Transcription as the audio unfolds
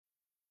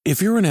If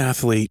you're an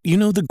athlete, you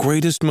know the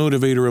greatest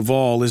motivator of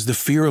all is the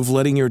fear of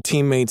letting your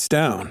teammates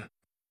down.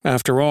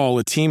 After all,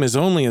 a team is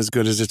only as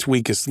good as its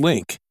weakest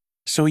link.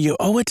 So you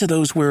owe it to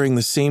those wearing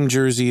the same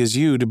jersey as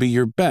you to be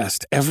your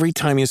best every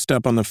time you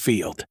step on the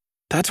field.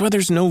 That's why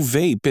there's no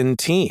vape in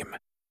team.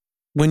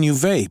 When you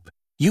vape,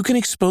 you can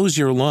expose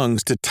your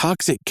lungs to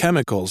toxic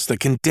chemicals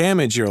that can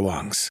damage your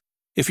lungs.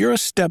 If you're a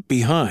step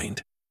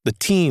behind, the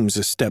team's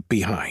a step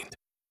behind.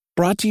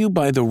 Brought to you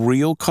by The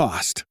Real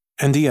Cost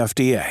and the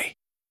FDA.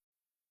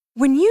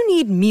 When you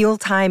need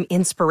mealtime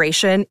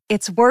inspiration,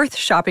 it's worth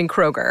shopping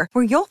Kroger,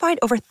 where you'll find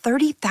over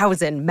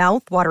 30,000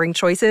 mouth-watering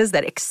choices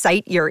that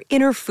excite your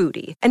inner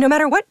foodie. And no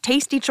matter what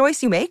tasty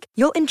choice you make,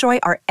 you'll enjoy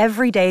our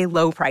everyday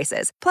low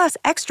prices, plus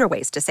extra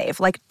ways to save,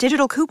 like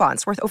digital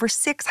coupons worth over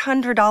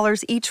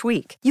 $600 each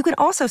week. You can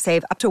also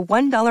save up to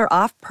 $1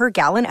 off per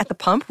gallon at the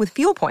pump with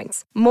fuel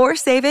points. More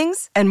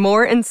savings and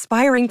more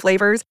inspiring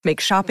flavors make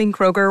shopping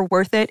Kroger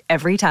worth it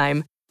every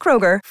time.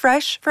 Kroger,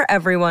 fresh for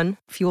everyone.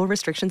 Fuel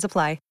restrictions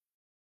apply.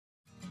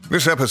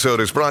 This episode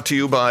is brought to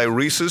you by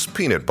Reese's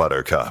Peanut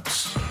Butter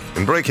Cups.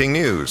 In breaking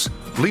news,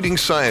 leading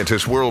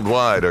scientists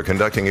worldwide are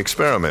conducting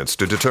experiments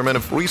to determine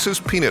if Reese's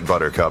Peanut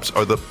Butter Cups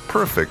are the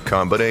perfect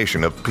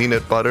combination of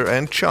peanut butter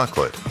and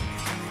chocolate.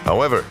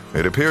 However,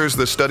 it appears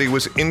the study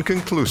was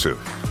inconclusive,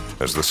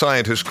 as the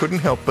scientists couldn't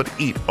help but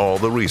eat all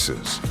the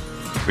Reese's.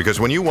 Because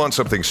when you want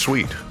something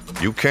sweet,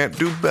 you can't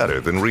do better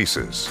than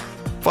Reese's.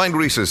 Find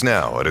Reese's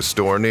now at a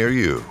store near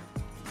you.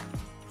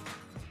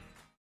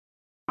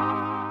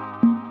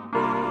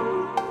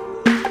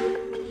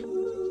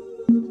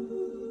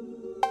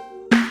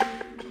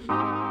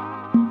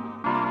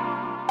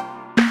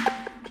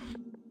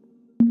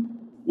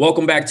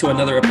 Welcome back to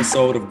another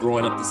episode of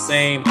Growing Up the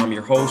Same. I'm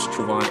your host,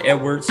 Trevon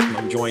Edwards, and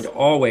I'm joined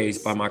always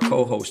by my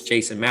co-host,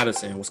 Jason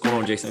Madison. What's going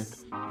on, Jason?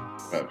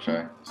 What's up,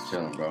 Trey? Just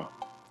chilling, bro.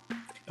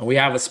 And we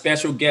have a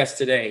special guest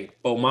today,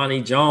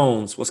 Bomani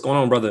Jones. What's going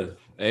on, brother?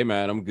 Hey,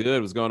 man, I'm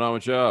good. What's going on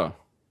with y'all?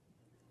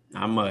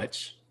 Not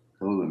much.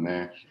 Cool,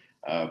 man.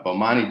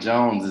 Bomani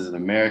Jones is an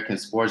American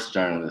sports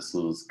journalist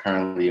who's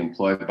currently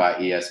employed by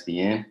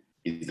ESPN.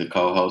 He's the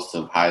co-host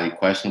of Highly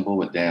Questionable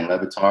with Dan Le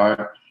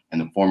Batard and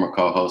the former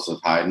co-host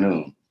of High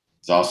Noon.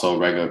 He's also a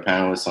regular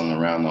panelist on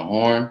Around the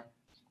Horn.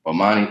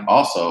 Bomani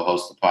also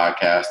hosts the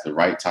podcast, The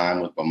Right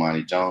Time with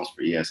Bomani Jones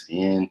for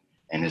ESPN,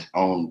 and his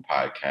own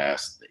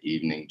podcast, The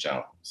Evening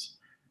Jones.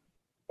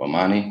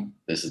 Bomani,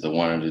 this is the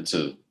one of the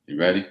two. You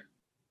ready?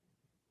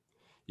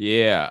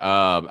 Yeah,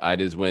 I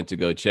just went to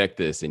go check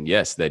this, and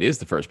yes, that is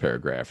the first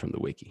paragraph from the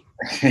wiki.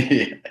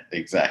 Yeah,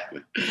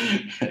 exactly.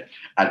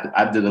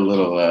 I did a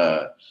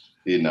little,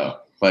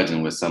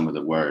 fudging with some of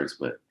the words,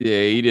 but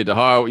yeah, you did the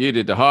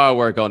hard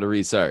work on the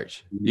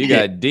research. You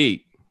got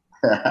deep.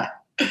 All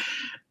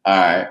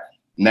right,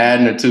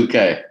 Madden or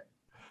 2K?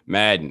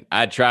 Madden.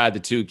 I tried the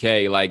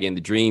 2K like in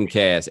the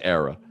Dreamcast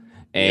era,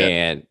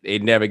 and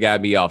it never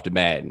got me off the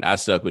Madden. I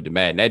stuck with the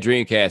Madden. That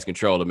Dreamcast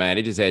controller, man,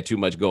 it just had too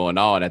much going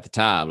on at the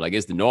time. Like,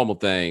 it's the normal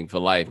thing for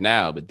life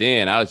now, but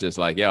then I was just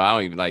like, yo, I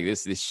don't even like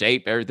this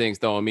shape. Everything's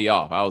throwing me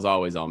off. I was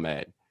always on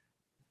Madden.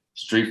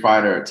 Street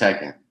Fighter or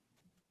Tekken?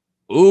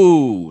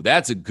 Ooh,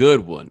 that's a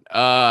good one.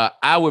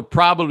 I would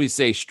probably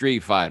say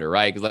Street Fighter,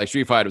 right? Because like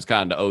Street Fighter was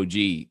kind of the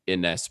OG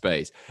in that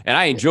space, and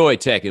I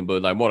enjoyed Tekken,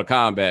 but like Mortal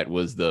Kombat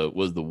was the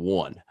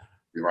one.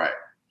 You're right.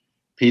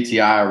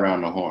 PTI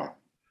Around the Horn.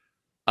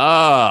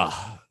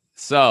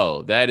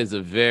 So that is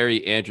a very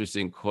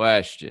interesting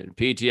question.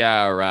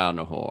 PTI Around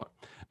the Horn.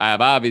 I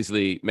have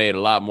obviously made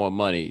a lot more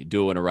money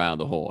doing Around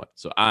the Horn,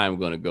 so I'm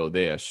going to go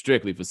there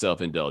strictly for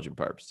self-indulgent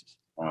purposes.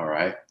 All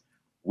right.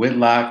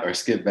 Whitlock or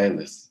Skip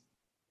Bayless?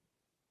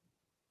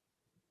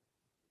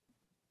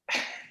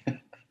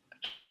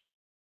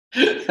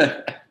 All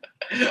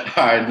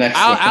right, next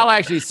one. I'll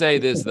actually say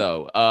this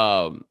though.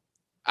 I'm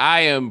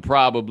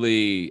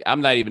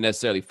not even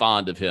necessarily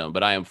fond of him,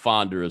 but I am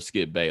fonder of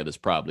Skip Bayless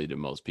probably than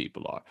most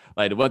people are.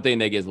 Like, the one thing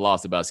that gets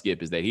lost about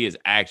Skip is that he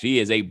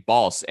is a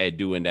boss at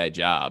doing that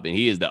job, and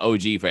he is the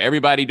OG for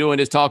everybody doing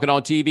this, talking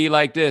on TV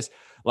like this.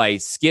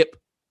 Like, Skip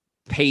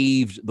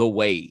paved the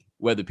way,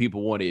 whether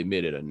people want to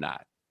admit it or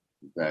not.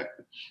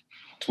 Exactly.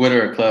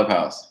 Twitter or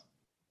Clubhouse?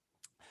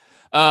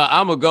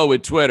 I'm gonna go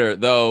with Twitter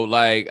though.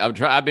 Like,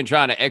 I've been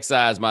trying to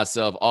excise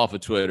myself off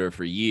of Twitter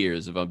for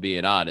years, if I'm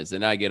being honest.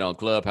 And I get on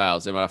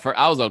Clubhouse, and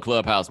I was on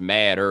Clubhouse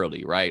mad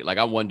early, right? Like,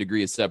 I'm 1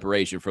 degree of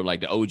separation from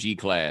like the OG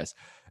class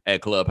at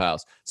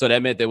Clubhouse. So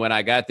that meant that when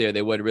I got there,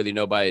 there wasn't really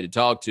nobody to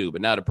talk to.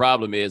 But now the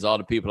problem is all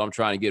the people I'm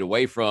trying to get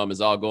away from is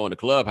all going to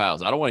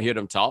Clubhouse. I don't want to hear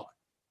them talk.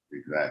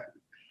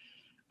 Exactly.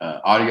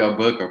 Audio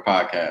book or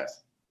podcast?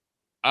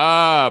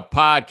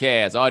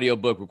 Podcast.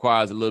 Audiobook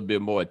requires a little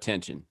bit more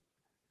attention.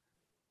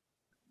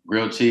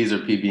 Grilled cheese or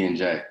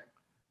PB&J?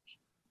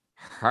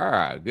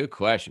 Good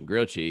question.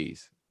 Grilled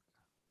cheese.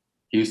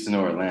 Houston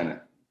or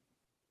Atlanta?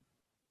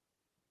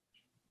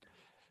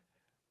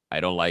 I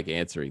don't like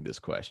answering this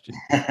question.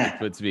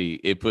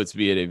 It puts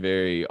me in a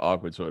very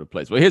awkward sort of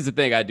place. Well, here's the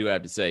thing I do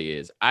have to say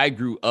is I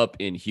grew up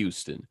in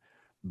Houston,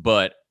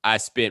 but I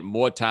spent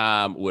more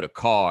time with a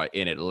car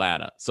in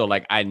Atlanta. So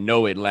like I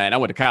know Atlanta. I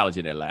went to college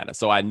in Atlanta,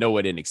 so I know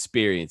it and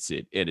experience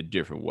it in a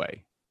different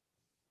way.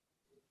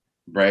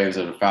 Braves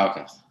or the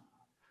Falcons?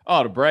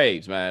 Oh, the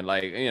Braves, man.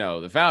 Like,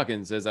 the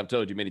Falcons, as I've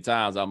told you many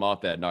times, I'm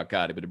off that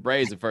narcotic. But the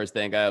Braves, the first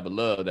thing I ever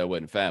loved that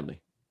wasn't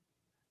family.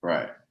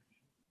 Right.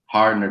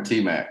 Harden or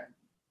T-Mac?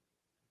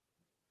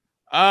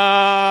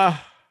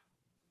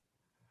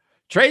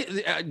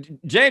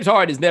 James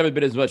Harden has never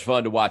been as much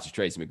fun to watch as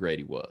Tracy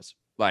McGrady was.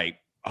 Like,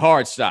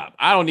 hard stop.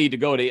 I don't need to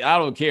go to, I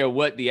don't care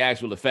what the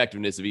actual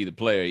effectiveness of either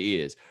player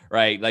is,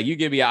 right? Like, you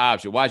give me an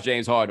option, watch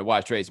James Harden or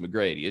watch Tracy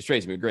McGrady. It's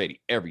Tracy McGrady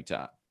every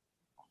time.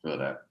 I feel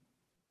that.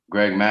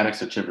 Greg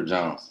Maddux or Chipper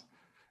Jones?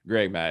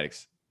 Greg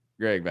Maddux.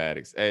 Maybe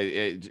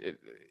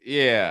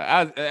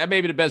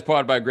the best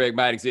part about Greg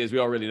Maddux is we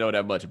don't really know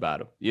that much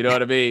about him. You know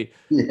what I mean?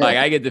 Yeah. Like,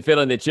 I get the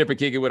feeling that Chipper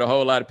kick it with a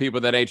whole lot of people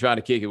that ain't trying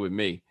to kick it with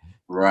me.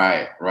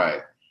 Right.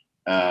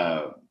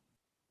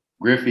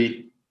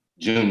 Griffey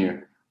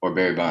Jr. or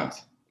Barry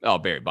Bonds? Oh,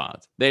 Barry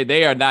Bonds.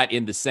 They are not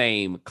in the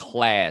same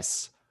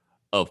class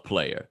of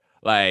player.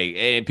 Like,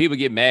 and people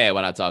get mad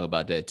when I talk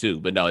about that too.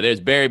 But no, there's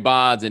Barry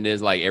Bonds and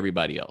there's like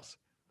everybody else.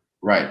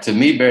 Right. To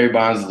me, Barry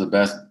Bonds is the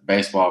best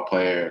baseball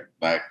player,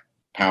 like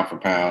pound for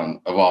pound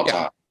of all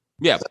time.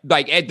 Yeah.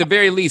 Like at the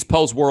very least,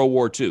 post World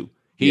War II.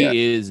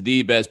 He is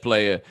the best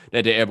player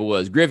that there ever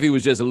was. Griffey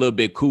was just a little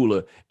bit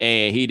cooler,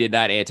 and he did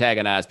not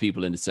antagonize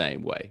people in the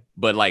same way.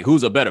 But, like,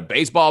 who's a better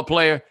baseball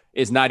player?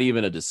 It's not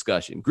even a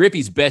discussion.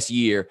 Griffey's best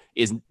year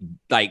is,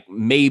 like,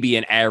 maybe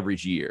an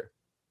average year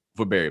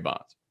for Barry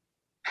Bonds.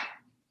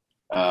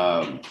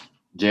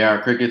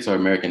 J.R. Crickets or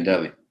American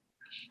Deli?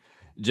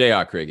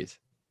 J.R. Crickets.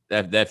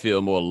 That feel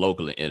more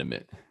local and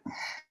intimate.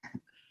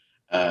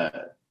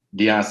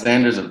 Deion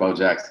Sanders or Bo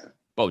Jackson?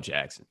 Bo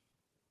Jackson.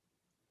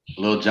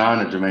 Lil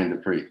Jon or Jermaine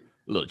Dupri?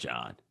 Lil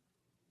Jon.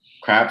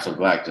 Craps or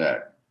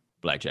Blackjack?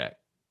 Blackjack.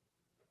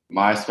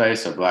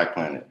 MySpace or Black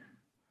Planet?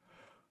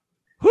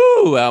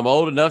 Whew, I'm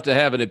old enough to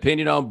have an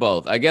opinion on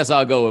both. I guess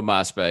I'll go with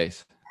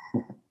MySpace.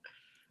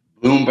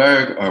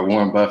 Bloomberg or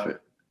Warren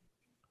Buffett?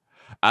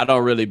 I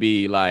don't really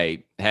be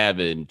like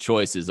having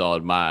choices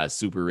on my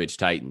super rich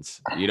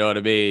titans. You know what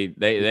I mean?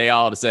 They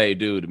all the same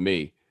dude to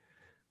me.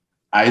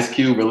 Ice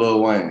Cube or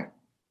Lil Wayne?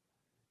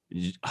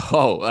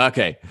 Oh,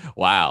 okay.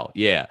 Wow.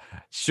 Yeah.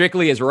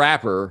 Strictly as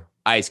rapper,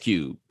 Ice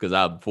Cube, because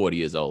I'm 40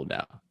 years old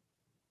now.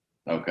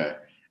 Okay.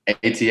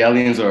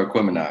 ATLiens or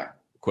Aquemini?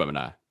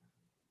 Aquemini.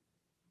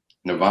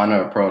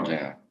 Nirvana or Pearl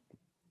Jam?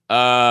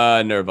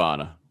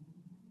 Nirvana.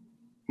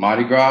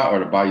 Mardi Gras or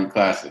the Bayou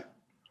Classic?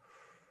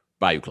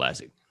 Bayou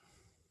Classic.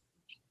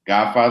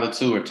 Godfather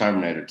 2 or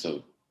Terminator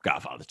 2?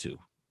 Godfather 2.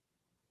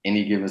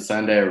 Any Given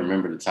Sunday or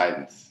Remember the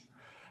Titans?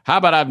 How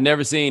about I've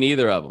never seen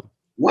either of them?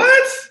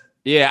 What?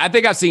 Yeah, I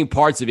think I've seen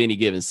parts of Any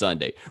Given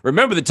Sunday.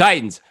 Remember the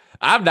Titans?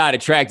 I'm not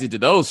attracted to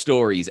those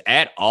stories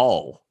at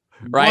all.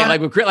 Right?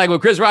 Like when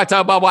Chris Rock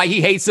talk about why he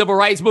hates civil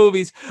rights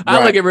movies.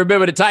 I look at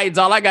Remember the Titans.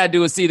 All I got to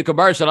do is see the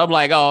commercial. I'm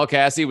like, oh,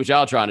 okay, I see what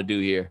y'all trying to do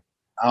here.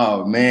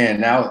 Oh,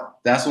 man. Now,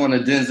 that's one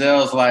of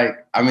Denzel's,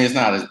 like, I mean, it's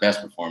not his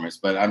best performance,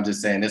 but I'm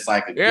just saying it's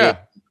like a good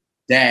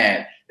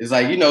dad. It's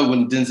like,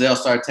 when Denzel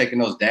started taking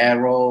those dad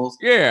roles.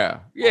 Yeah.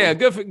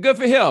 Good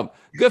for him.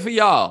 Good for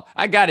y'all.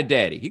 I got a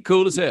daddy. He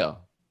cool as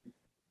hell.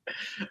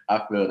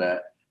 I feel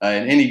that.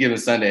 And Any Given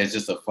Sunday is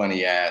just a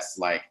funny ass,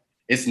 like,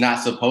 it's not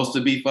supposed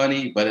to be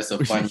funny, but it's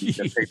a funny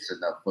depiction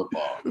of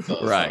football.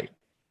 So right. Like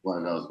one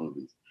of those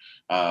movies.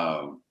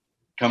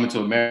 Coming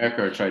to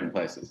America or Trading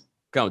Places?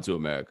 Coming to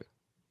America.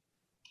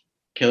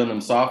 Killing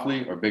Them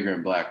Softly or Bigger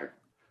and Blacker?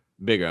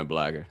 Bigger and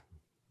Blacker.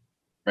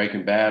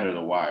 Breaking Bad or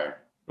The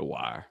Wire? The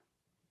Wire.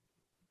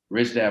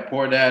 Rich Dad,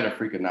 Poor Dad or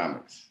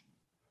Freakonomics?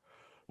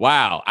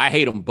 Wow. I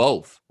hate them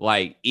both,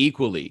 like,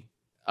 equally.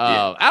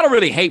 I don't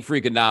really hate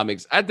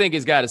Freakonomics. I think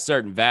it's got a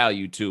certain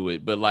value to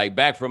it. But like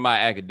back from my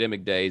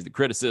academic days, the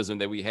criticism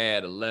that we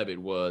had of Levitt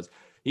was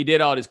he did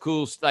all this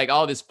cool, like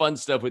all this fun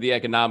stuff with the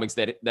economics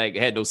that like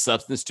had no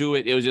substance to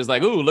it. It was just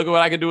like, ooh, look at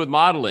what I can do with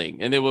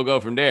modeling. And then we'll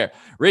go from there.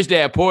 Rich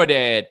Dad, Poor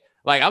Dad.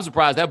 Like, I'm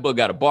surprised that book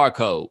got a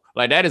barcode.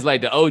 Like, that is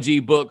like the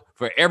OG book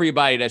for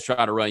everybody that's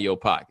trying to run your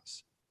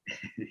pockets.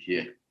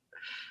 Yeah.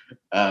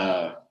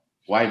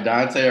 White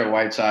Dante or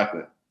White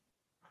Chocolate?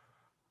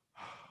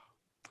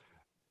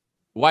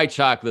 White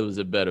Chocolate was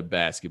a better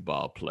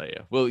basketball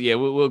player. Well, yeah,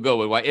 we'll go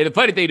with White. And the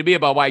funny thing to me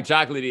about White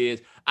Chocolate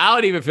is I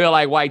don't even feel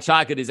like White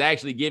Chocolate is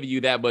actually giving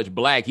you that much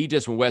black. He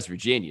just from West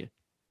Virginia.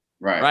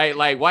 Right.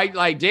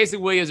 Like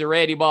Jason Williams and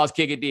Randy Moss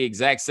kick it the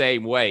exact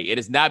same way. It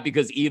is not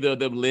because either of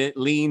them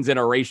leans in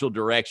a racial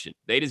direction.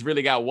 They just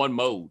really got one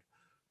mode.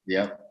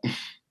 Yep.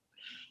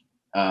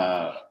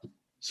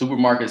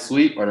 Supermarket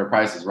Sweep or The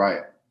Price is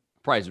Right?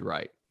 Price is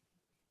Right.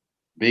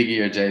 Biggie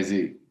or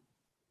Jay-Z?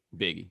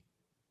 Biggie.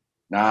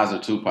 Nas or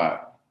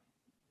Tupac?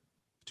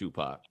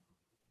 Tupac.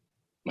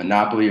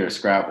 Monopoly or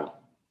Scrabble?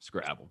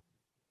 Scrabble.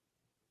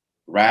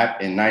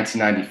 Rap in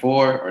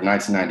 1994 or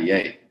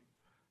 1998?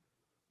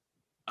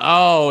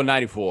 Oh,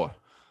 94.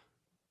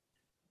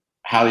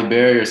 Halle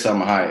Berry or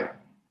Salma Hayek?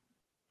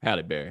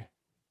 Halle Berry.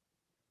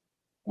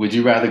 Would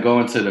you rather go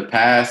into the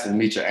past and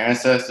meet your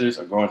ancestors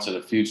or go into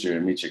the future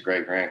and meet your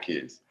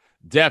great-grandkids?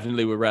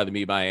 Definitely would rather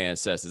meet my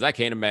ancestors. I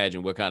can't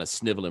imagine what kind of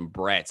sniveling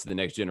brats the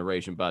next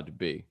generation about to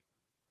be.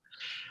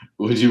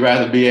 Would you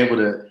rather be able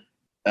to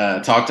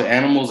talk to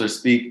animals or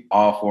speak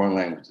all foreign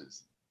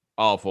languages?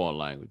 All foreign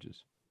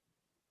languages.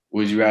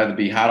 Would you rather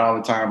be hot all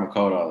the time or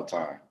cold all the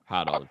time?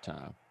 Hot all the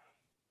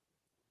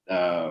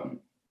time.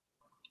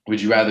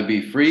 Would you rather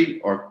be free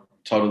or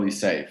totally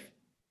safe?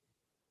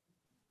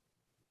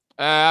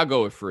 I'll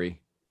go with free.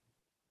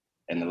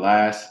 And the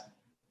last,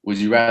 would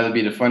you rather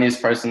be the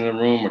funniest person in the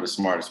room or the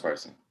smartest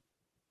person?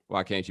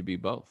 Why can't you be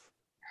both?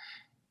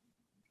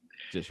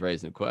 Just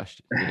raising the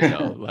question, you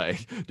know,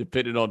 like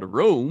depending on the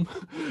room.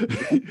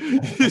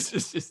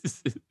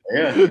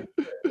 Yeah.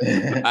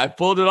 I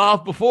pulled it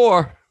off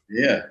before.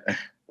 Yeah.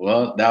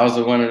 Well, that was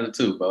the one of the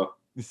two, bro.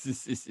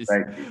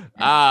 Thank you.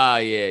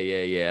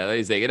 Yeah. Let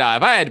me say, if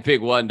I had to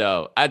pick one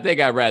though, I think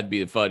I'd rather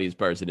be the funniest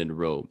person in the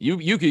room.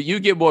 You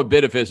get more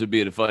benefits with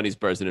being the funniest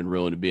person in the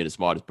room than being the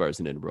smartest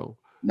person in the room.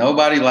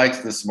 Nobody likes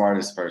the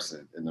smartest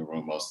person in the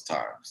room most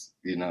times,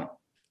 you know.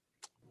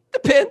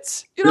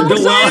 Depends. You know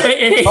what I'm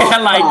saying?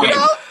 I like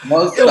it.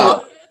 Most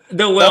times.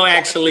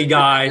 Actually,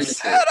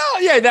 guys.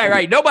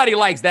 Right. Nobody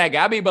likes that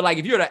guy. I mean, but like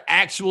if you're the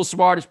actual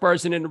smartest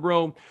person in the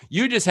room,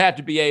 you just have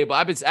to be able.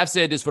 I've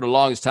said this for the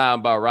longest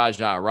time about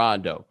Rajon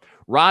Rondo.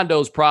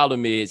 Rondo's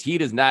problem is he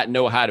does not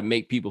know how to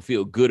make people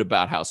feel good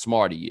about how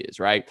smart he is,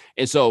 right?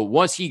 And so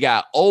once he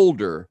got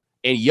older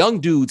and young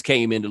dudes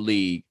came in the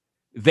league,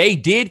 they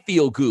did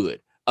feel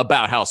good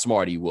about how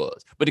smart he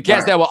was. But the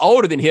cats that were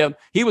older than him,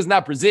 he was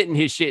not presenting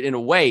his shit in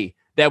a way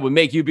that would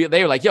make you be,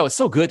 they were like, yo, it's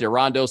so good that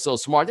Rondo's so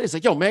smart. It's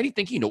like, yo, man, he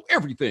think he know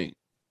everything.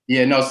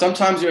 Yeah, no,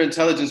 sometimes your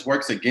intelligence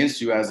works against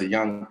you as a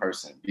young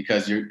person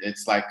because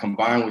it's like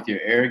combined with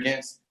your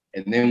arrogance.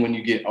 And then when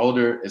you get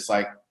older, it's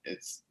like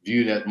it's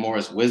viewed as more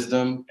as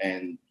wisdom.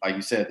 And like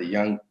you said, the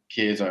young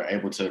kids are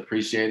able to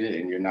appreciate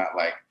it. And you're not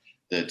like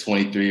the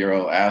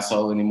 23-year-old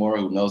asshole anymore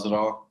who knows it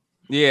all.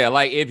 Yeah,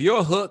 like if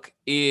your hook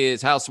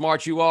is how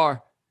smart you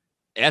are,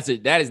 that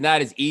is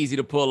not as easy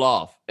to pull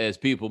off as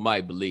people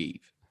might believe.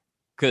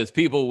 Because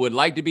people would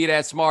like to be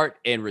that smart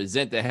and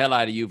resent the hell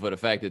out of you for the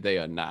fact that they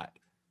are not.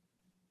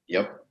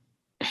 Yep.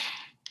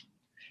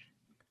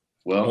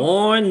 Well,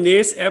 on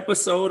this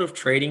episode of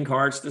Trading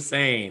Cards the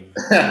Same.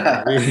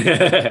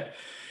 And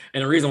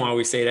the reason why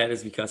we say that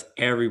is because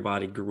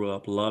everybody grew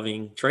up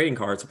loving trading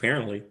cards,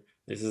 apparently.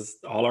 This is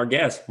all our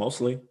guests,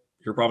 mostly.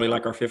 You're probably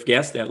like our fifth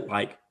guest that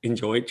like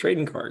enjoyed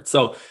trading cards.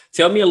 So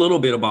tell me a little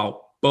bit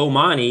about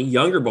Bomani,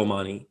 younger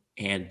Bomani,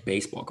 and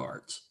baseball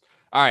cards.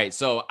 All right,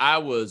 so I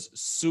was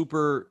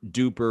super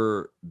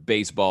duper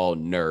baseball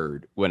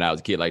nerd when I was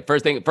a kid. Like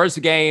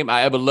first game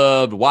I ever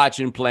loved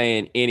watching,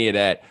 playing, any of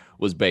that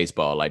was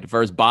baseball. Like the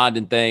first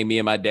bonding thing me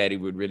and my daddy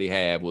would really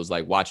have was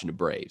like watching the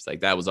Braves.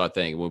 Like that was our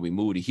thing. When we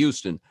moved to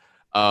Houston,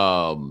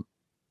 the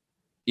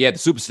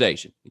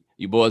Superstation.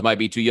 You boys might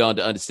be too young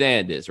to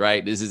understand this,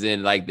 right? This is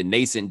in like the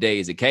nascent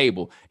days of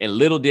cable. And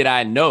little did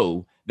I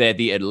know that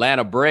the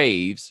Atlanta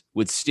Braves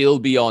would still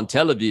be on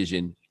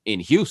television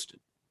in Houston.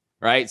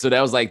 Right. So that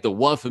was like the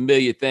one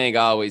familiar thing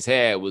I always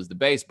had was the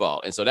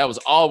baseball. And so that was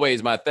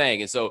always my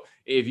thing. And so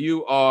if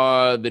you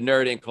are the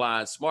nerd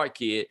inclined smart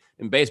kid,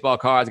 and baseball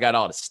cards got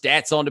all the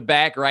stats on the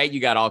back, right? You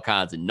got all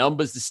kinds of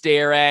numbers to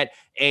stare at.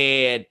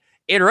 And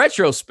in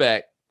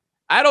retrospect,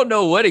 I don't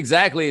know what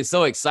exactly is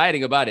so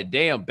exciting about a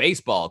damn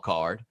baseball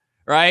card,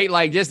 right?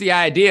 Like just the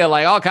idea,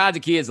 like all kinds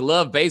of kids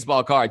love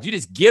baseball cards. You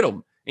just get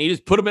them and you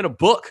just put them in a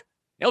book.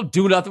 They don't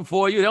do nothing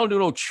for you. They don't do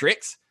no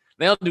tricks.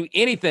 They don't do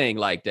anything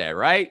like that,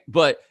 right?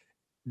 But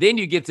then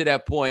you get to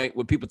that point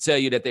where people tell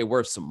you that they're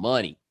worth some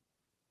money.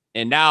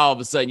 And now all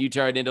of a sudden you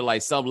turn into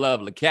like some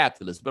level of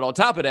capitalist. But on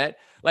top of that,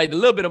 like the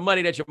little bit of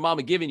money that your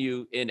mama giving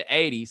you in the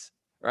 80s,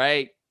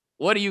 right?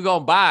 What are you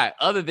going to buy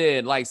other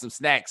than like some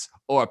snacks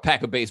or a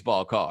pack of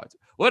baseball cards?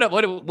 What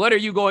are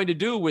you going to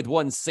do with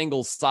one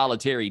single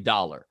solitary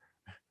dollar?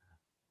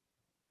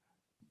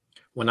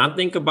 When I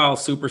think about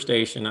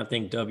Superstation, I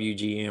think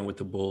WGN with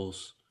the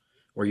Bulls,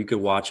 where you could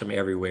watch them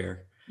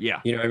everywhere. Yeah.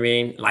 You know what I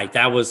mean? Like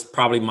that was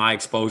probably my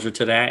exposure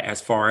to that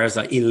as far as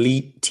an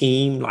elite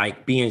team,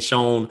 like being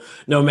shown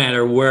no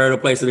matter where the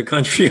place of the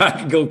country, I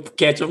could go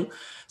catch them.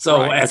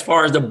 So As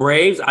far as the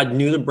Braves, I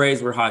knew the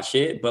Braves were hot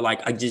shit, but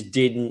like I just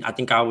didn't. I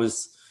think I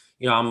was,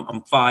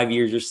 I'm 5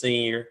 years your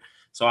senior.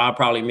 So I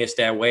probably missed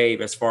that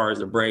wave as far as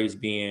the Braves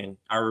being.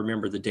 I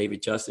remember the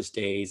David Justice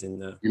days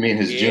and the. You mean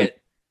his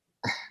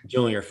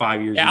junior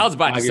 5 years. Yeah, I was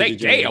about to say,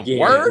 damn,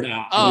 word.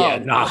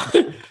 Nah.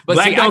 But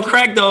Black don't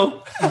crack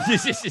though.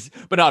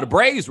 But no, the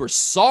Braves were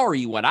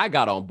sorry when I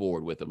got on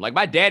board with them. Like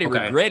my daddy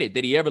regretted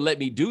that he ever let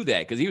me do that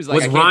because he was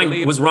like,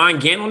 was Ryan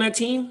Gant on that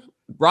team?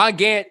 Ron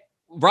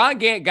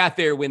Gant got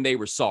there when they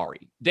were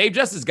sorry. Dave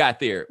Justice got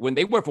there when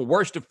they went from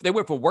worst in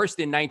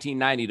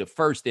 1990 to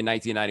first in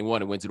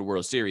 1991 and went to the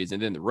World Series,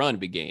 and then the run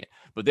began.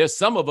 But there's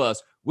some of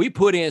us, we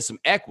put in some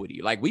equity,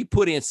 like we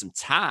put in some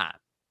time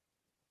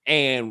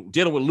and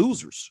dealing with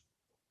losers.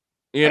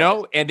 you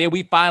know, and then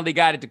we finally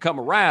got it to come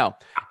around.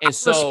 And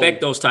so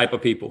respect those type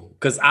of people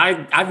because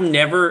I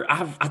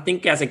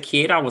think as a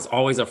kid I was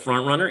always a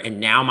front runner, and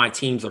now my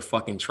teams are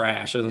fucking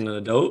trash as an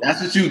adult.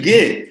 That's what you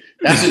get.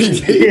 That's what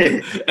you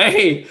get.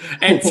 Hey,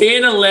 at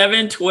 10,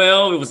 11,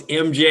 12, it was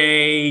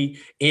MJ,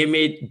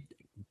 Emmett,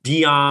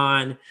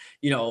 Dion,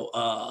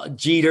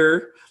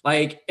 Jeter.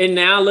 Like, and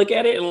now look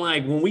at it and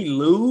like when we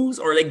lose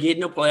or they get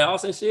in the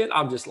playoffs and shit,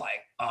 I'm just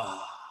like,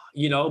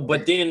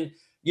 but then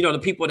the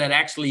people that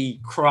actually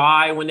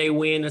cry when they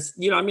win,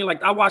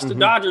 like I watched the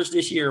Dodgers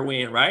this year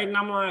win, right? And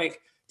I'm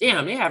like,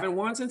 damn, they haven't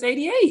won since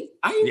 88.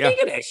 I didn't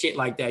think of that shit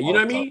like that. You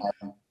know what I mean?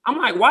 I'm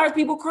like, why are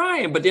people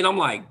crying? But then I'm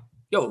like,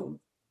 yo,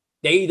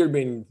 they either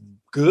been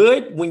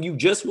good when you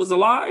just was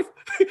alive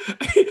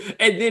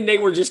and then they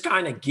were just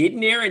kind of getting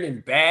there and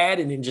then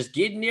bad and then just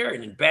getting there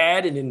and then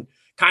bad and then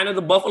kind of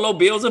the Buffalo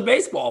Bills of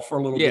baseball for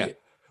a little bit.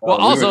 Well,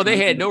 also they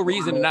had no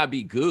reason to not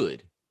be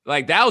good.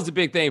 Like that was the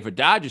big thing for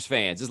Dodgers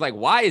fans. It's like,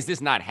 why is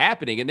this not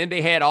happening? And then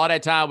they had all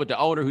that time with the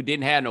owner who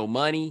didn't have no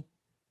money.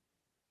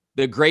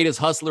 The greatest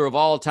hustler of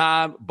all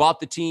time,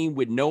 bought the team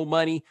with no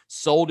money,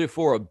 sold it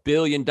for $1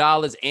 billion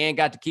and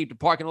got to keep the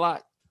parking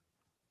lot.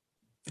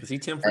 Is he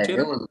 10 for 10?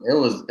 It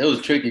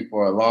was tricky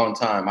for a long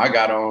time. I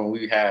got on,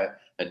 we had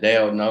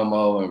Hideo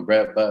Nomo and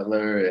Brett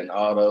Butler and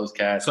all those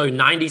cats. So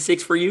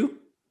 96 for you?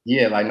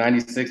 Yeah, like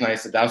 96,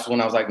 97. That's when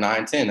I was like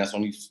 9, 10. That's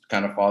when you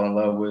kind of fall in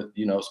love with,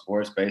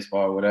 sports,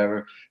 baseball, or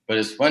whatever. But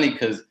it's funny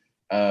because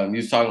you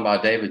was talking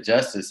about David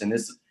Justice, and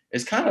it's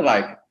kind of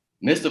like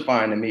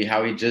mystifying to me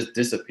how he just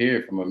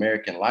disappeared from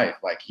American life.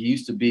 Like he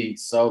used to be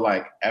so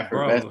like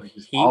effervescent.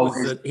 He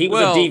was a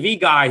DV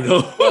guy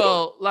though.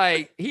 Well,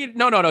 like he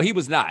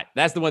was not.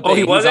 That's the one thing. Oh,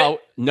 he wasn't?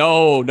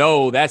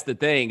 No, that's the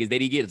thing is that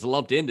he gets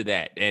lumped into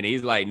that, and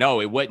he's like, no,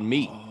 it wasn't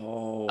me.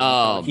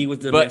 He was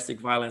the domestic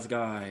violence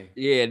guy.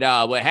 Yeah,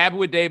 no. What happened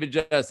with David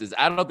Justice?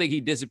 I don't think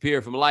he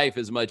disappeared from life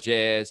as much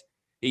as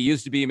he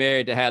used to be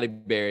married to Halle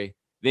Berry.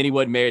 Then he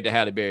wasn't married to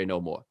Halle Berry no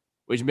more,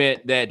 which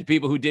meant that the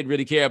people who didn't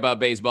really care about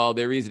baseball,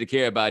 their reason to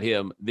care about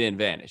him, then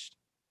vanished.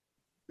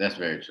 That's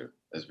very true.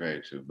 That's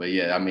very true. But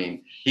yeah, I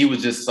mean, he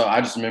was just so.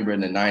 I just remember in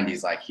the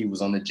 90s, like he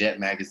was on the Jet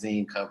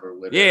magazine cover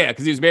with. Yeah,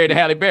 because he was married to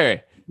Halle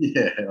Berry.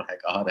 Yeah,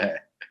 like all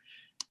that.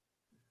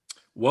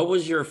 What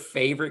was your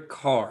favorite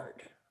card?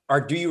 Or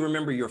do you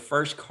remember your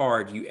first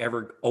card you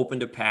ever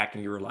opened a pack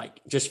and you were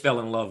like, just fell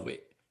in love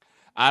with?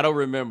 I don't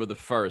remember the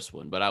first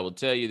one, but I will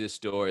tell you this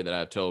story that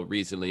I've told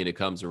recently, and it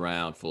comes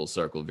around full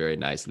circle very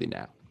nicely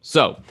now.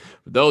 So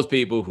for those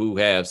people who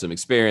have some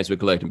experience with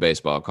collecting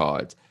baseball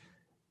cards,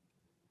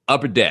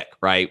 Upper Deck,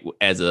 right,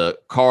 as a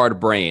card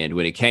brand,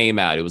 when it came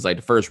out, it was like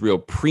the first real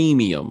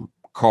premium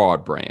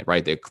card brand,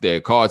 right?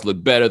 Their cards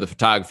looked better. The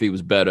photography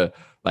was better.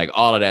 Like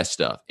all of that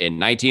stuff. In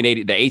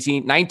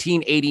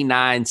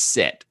 1989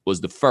 set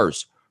was the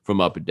first from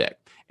Upper Deck.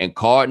 And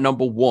card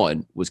number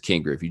 1 was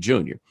Ken Griffey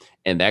Jr.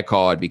 And that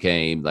card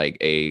became like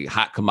a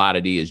hot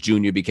commodity as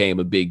Junior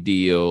became a big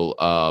deal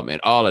and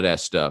all of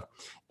that stuff.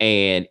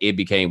 And it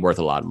became worth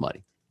a lot of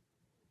money.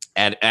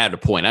 At a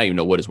point, I don't even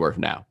know what it's worth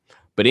now.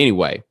 But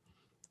anyway,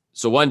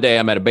 so one day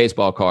I'm at a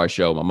baseball card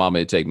show. My mama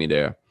would take me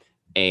there.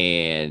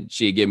 And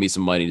she'd give me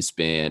some money to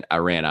spend. I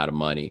ran out of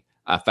money.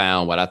 I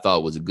found what I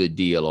thought was a good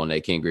deal on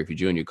that Ken Griffey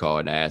Jr.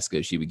 card, and I asked her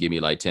if she would give me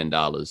like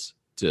 $10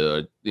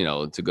 to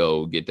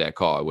go get that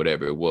card,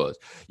 whatever it was.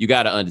 You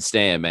got to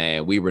understand,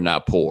 man, we were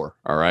not poor.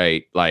 All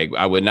right. Like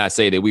I would not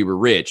say that we were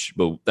rich,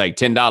 but like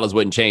 $10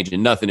 wasn't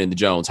changing nothing in the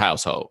Jones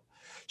household.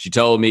 She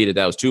told me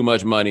that was too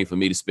much money for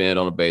me to spend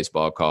on a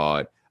baseball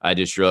card. I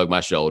just shrugged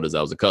my shoulders.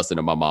 I was accustomed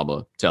to my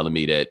mama telling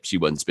me that she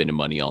wasn't spending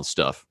money on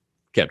stuff.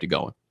 Kept it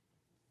going.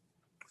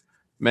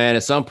 Man,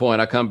 at some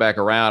point I come back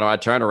around or I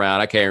turn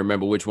around. I can't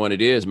remember which one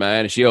it is,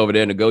 man. And she over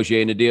there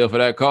negotiating a deal for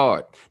that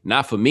card.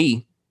 Not for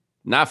me,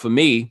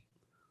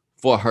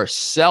 for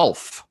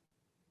herself.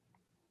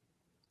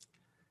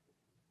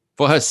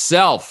 For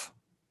herself.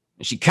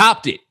 And she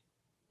copped it.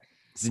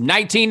 This is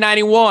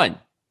 1991.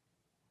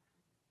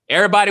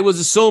 Everybody was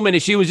assuming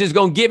that she was just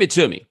going to give it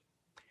to me.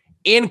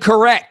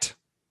 Incorrect.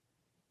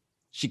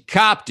 She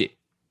copped it.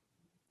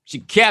 She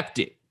kept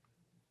it.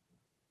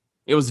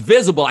 It was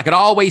visible. I could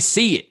always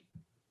see it.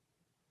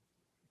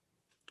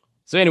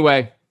 So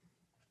anyway,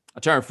 I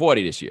turned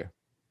 40 this year,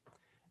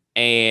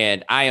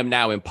 and I am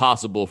now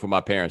impossible for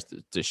my parents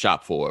to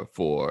shop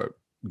for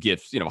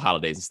gifts,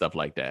 holidays and stuff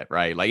like that,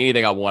 right? Like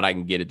anything I want, I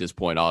can get at this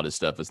point. All this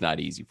stuff, it's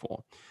not easy for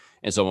them.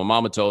 And so my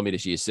mama told me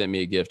that she had sent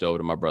me a gift over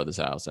to my brother's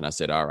house, and I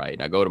said, all right.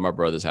 And I go to my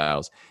brother's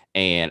house,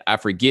 and I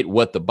forget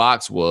what the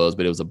box was,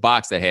 but it was a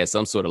box that had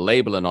some sort of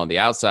labeling on the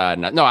outside.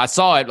 And I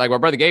saw it, like my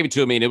brother gave it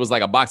to me, and it was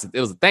like a box. It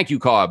was a thank you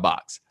card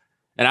box.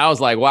 And I was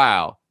like,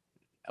 wow.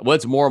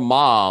 What's more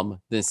mom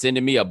than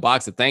sending me a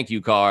box of thank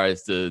you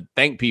cards to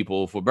thank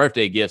people for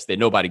birthday gifts that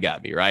nobody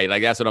got me, right?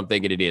 Like, that's what I'm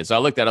thinking it is. So I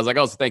looked at it. I was like,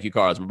 oh, it's thank you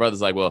cards. My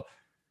brother's like, well,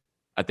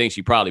 I think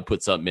she probably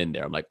put something in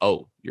there. I'm like,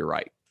 oh, you're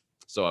right.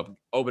 So I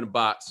open the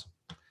box,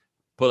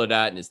 pull it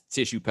out, and it's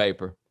tissue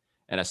paper.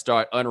 And I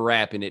start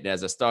unwrapping it. And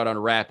as I start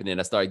unwrapping it,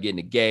 I start getting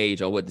a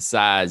gauge on what the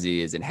size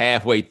is. And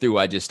halfway through,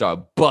 I just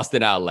start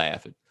busting out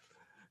laughing.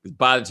 Because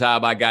by the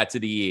time I got to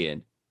the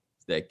end,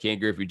 it's that Ken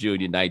Griffey Jr.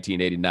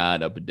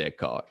 1989 Upper Deck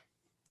card.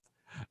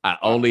 I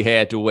only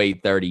had to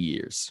wait 30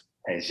 years.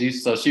 Hey,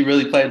 she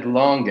really played the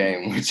long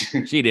game with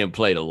you. She didn't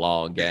play the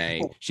long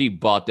game. She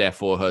bought that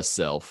for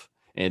herself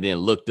and then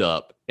looked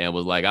up and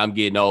was like, I'm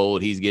getting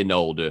old. He's getting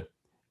older.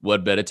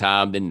 What better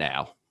time than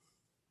now?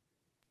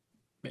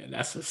 Man,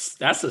 that's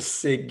a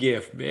sick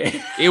gift,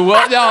 man. It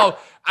was. No,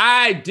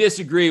 I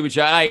disagree with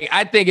you.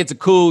 I think it's a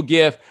cool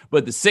gift,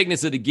 but the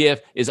sickness of the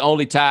gift is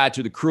only tied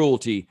to the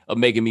cruelty of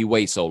making me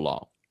wait so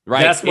long.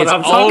 Right? That's what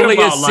I'm talking only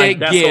about. A sick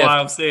that's gift. what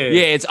I'm saying.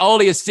 Yeah, it's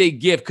only a sick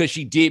gift because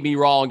she did me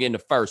wrong in the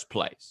first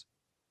place.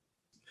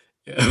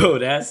 Oh,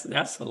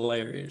 that's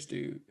hilarious,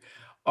 dude.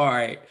 All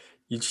right,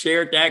 you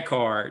shared that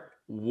card.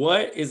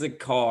 What is a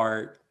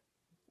card,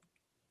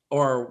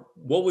 or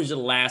what was your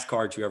last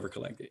card you ever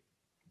collected?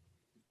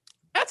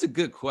 That's a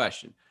good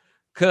question,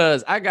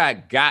 because I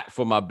got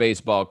for my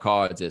baseball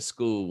cards at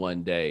school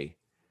one day.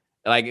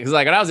 Because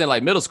when I was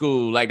in middle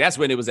school, that's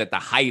when it was at the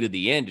height of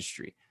the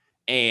industry.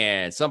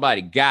 And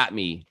somebody got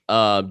me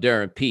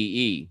during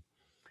PE.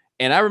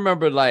 And I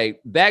remember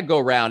that go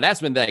round,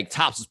 that's when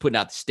Topps was putting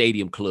out the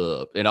Stadium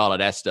Club and all of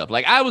that stuff.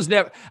 I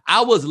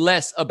was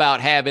less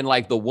about having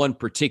the one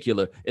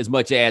particular as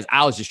much as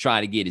I was just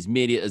trying to get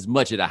as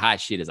much of the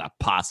hot shit as I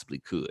possibly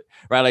could.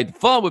 Right. The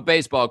fun with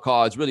baseball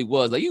cards really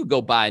was you could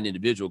go buy an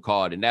individual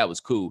card and that was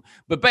cool.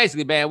 But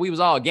basically, man, we was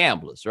all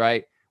gamblers,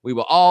 right? We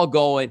were all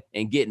going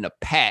and getting a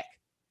pack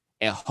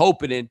and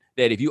hoping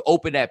that if you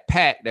open that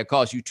pack that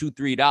cost you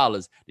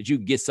 $2-3, that you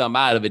could get something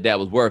out of it that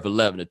was worth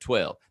 11 or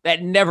 12.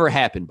 That never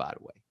happened, by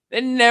the way.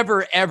 That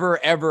never, ever,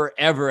 ever,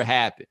 ever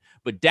happened.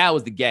 But that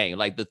was the game.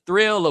 The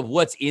thrill of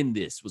what's in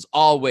this was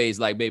always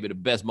maybe the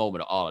best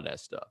moment of all of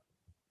that stuff.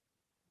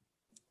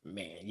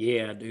 Man,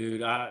 yeah, dude.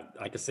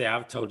 Like I said,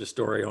 I've told the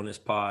story on this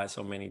pod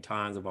so many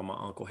times about my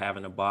uncle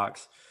having a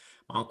box.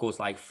 My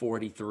uncle's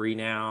 43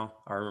 now.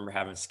 I remember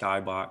having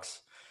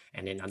Skybox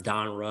and then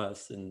Don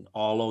Russ and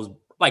all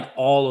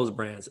those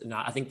brands. And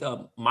I think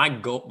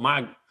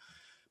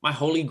my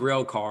holy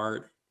grail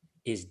card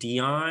is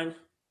Dion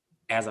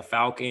as a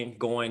Falcon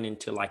going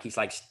into he's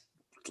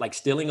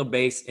stealing a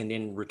base and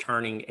then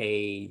returning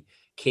a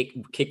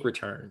kick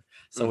return.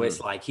 So it's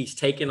he's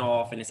taking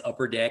off and it's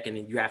upper deck and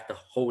then you have to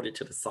hold it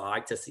to the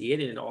side to see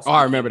it. And also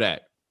I remember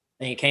that.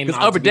 And it came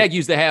because upper deck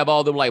used to have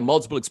all them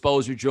multiple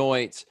exposure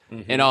joints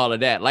and all of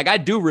that. I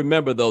do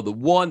remember though, the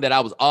one that I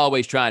was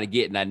always trying to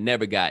get and I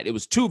never got. It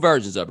was two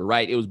versions of it,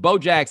 right? It was Bo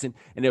Jackson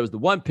and there was the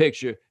one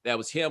picture that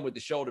was him with the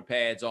shoulder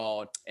pads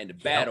on and the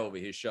bat over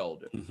his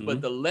shoulder.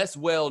 But the less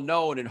well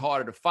known and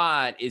harder to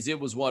find is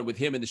it was one with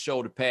him in the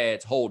shoulder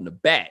pads holding the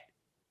bat.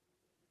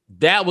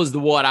 That was the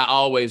one I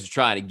always was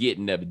trying to get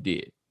and never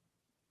did.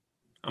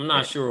 I'm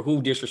not sure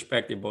who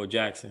disrespected Bo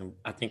Jackson.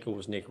 I think it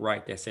was Nick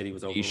Wright that said he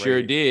was overrated. He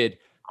sure did.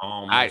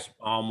 I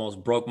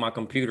almost broke my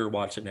computer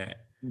watching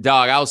that.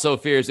 Dog, I was so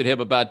furious at him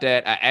about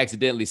that. I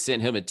accidentally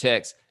sent him a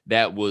text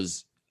that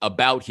was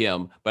about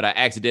him, but I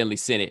accidentally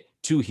sent it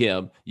to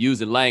him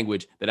using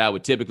language that I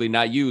would typically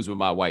not use with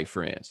my white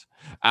friends.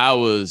 I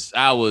was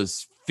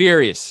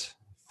furious.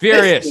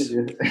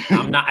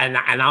 I'm not,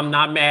 and I'm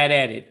not mad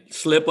at it.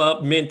 Slip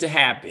up meant to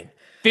happen.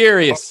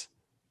 Furious.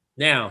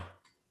 Now,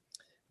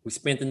 we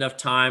spent enough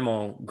time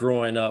on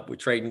growing up with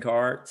trading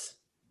cards.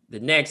 The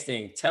next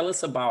thing, tell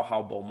us about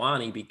how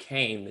Bomani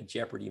became the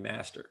Jeopardy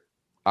master.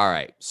 All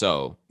right.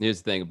 So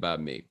here's the thing about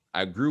me.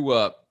 I grew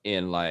up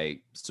in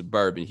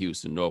suburban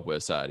Houston,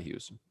 northwest side of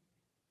Houston,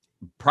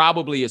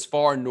 probably as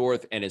far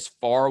north and as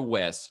far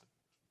west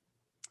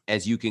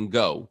as you can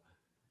go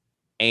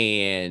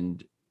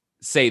and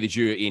say that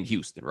you're in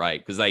Houston,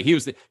 right? Because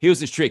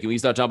Houston's tricky when you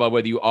start talking about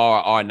whether you are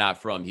or are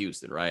not from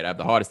Houston, right? I have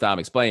the hardest time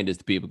explaining this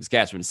to people because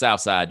cats from the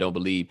south side don't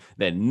believe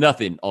that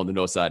nothing on the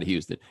north side of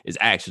Houston is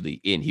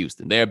actually in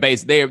Houston. They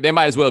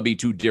might as well be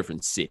two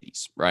different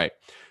cities, right?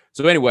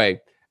 So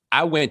anyway,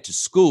 I went to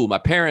school. My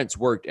parents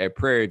worked at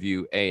Prairie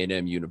View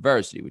A&M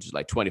University, which is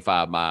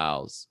 25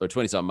 miles or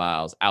 20-something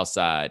miles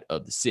outside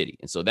of the city.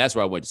 And so that's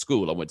where I went to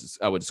school. I went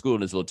to school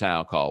in this little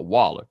town called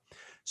Waller.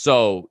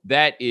 So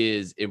that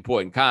is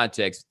important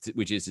context,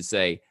 which is to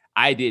say,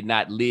 I did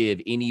not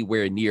live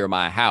anywhere near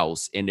my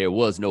house and there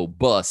was no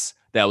bus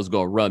that was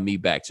going to run me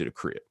back to the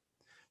crib.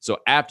 So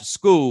after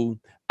school,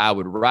 I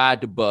would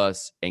ride the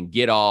bus and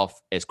get off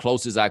as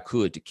close as I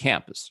could to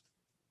campus.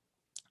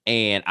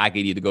 And I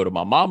could either go to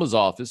my mama's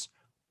office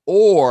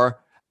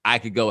or I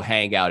could go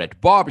hang out at the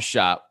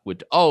barbershop with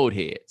the old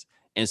heads.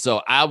 And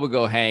so I would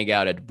go hang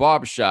out at the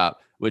barbershop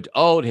with the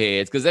old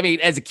heads. Because,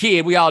 as a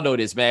kid, we all know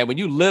this, man. When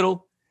you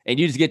little, and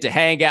you just get to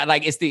hang out,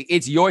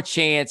 it's your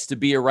chance to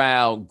be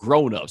around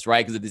grown-ups,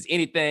 right? Because if there's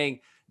anything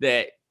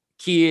that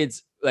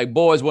kids,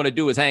 boys want to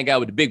do is hang out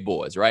with the big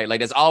boys, right?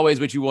 That's always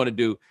what you want to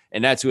do,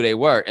 and that's who they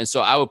were. And so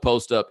I would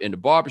post up in the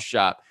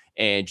barbershop,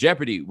 and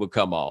Jeopardy would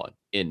come on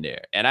in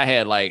there. And I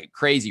had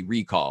crazy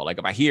recall. If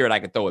I hear it, I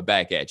can throw it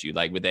back at you,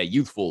 with that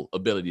youthful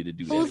ability to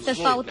do that. Foods that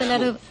start with the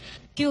letter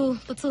Q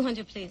for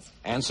 200, please.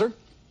 Answer: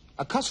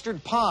 a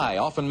custard pie,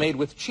 often made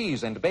with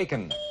cheese and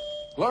bacon.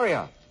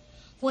 Gloria.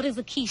 What is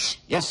a quiche?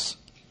 Yes.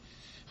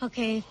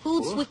 Okay,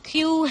 foods with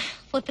Q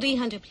for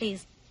 300,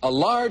 please. A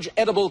large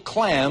edible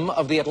clam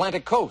of the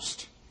Atlantic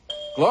coast.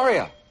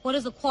 Gloria. What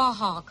is a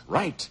quahog?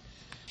 Right.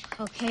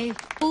 Okay,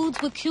 foods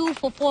with Q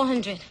for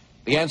 400.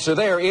 The answer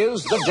there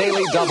is the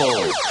Daily Double.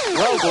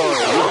 Well, Gloria,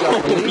 you've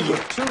got the lead with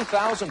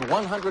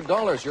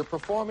 $2,100. You're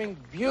performing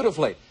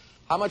beautifully.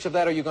 How much of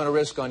that are you going to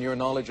risk on your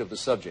knowledge of the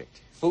subject?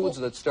 Foods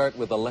that start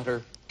with the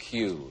letter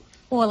Q.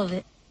 All of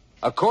it.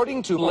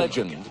 According to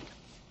legend,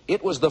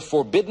 it was the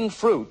forbidden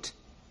fruit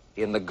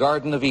in the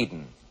Garden of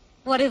Eden.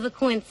 What is a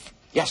quince?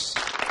 Yes.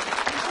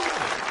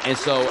 And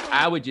so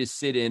I would just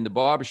sit in the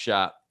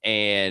barbershop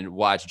and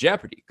watch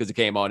Jeopardy because it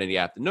came on in the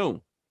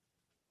afternoon.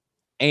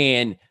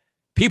 And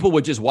people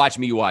would just watch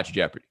me watch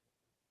Jeopardy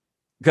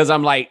because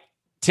I'm like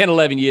 10,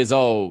 11 years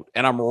old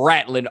and I'm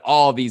rattling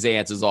all these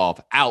answers off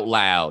out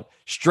loud,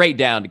 straight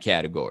down to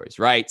categories,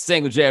 right?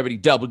 Single Jeopardy,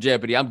 double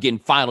Jeopardy. I'm getting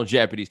final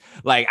Jeopardies.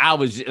 Like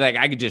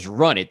I could just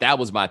run it. That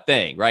was my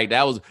thing, right?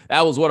 That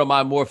was one of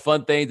my more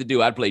fun things to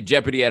do. I'd play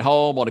Jeopardy at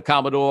home on the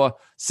Commodore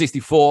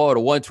 64 or the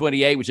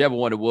 128, whichever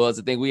one it was.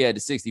 I think we had the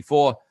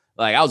 64.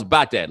 Like I was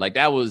about that. Like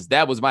that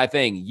was my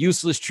thing.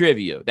 Useless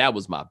trivia. That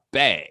was my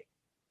bag.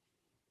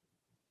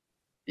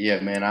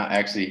 Yeah, man, I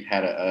actually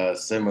had a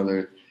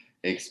similar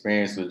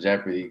experience with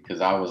Jeopardy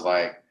because I was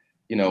like,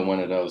 one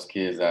of those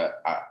kids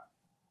that I,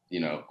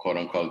 quote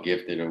unquote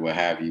gifted or what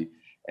have you.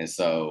 And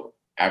so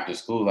after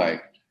school,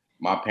 like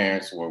my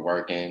parents were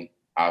working.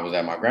 I was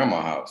at my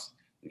grandma's house.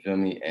 You feel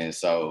me? And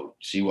so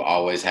she would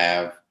always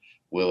have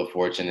Wheel of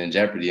Fortune and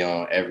Jeopardy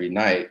on every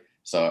night.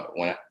 So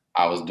when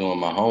I was doing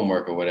my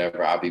homework or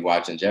whatever, I'd be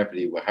watching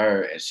Jeopardy with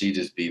her and she'd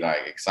just be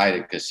like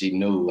excited because she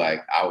knew like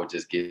I would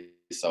just get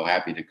so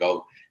happy to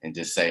go and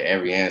just say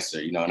every answer,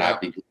 and I'd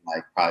be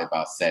like probably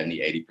about 70,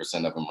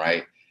 80% of them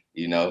right,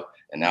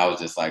 and that was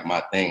just like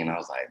my thing. And I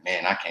was like,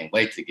 man, I can't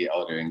wait to get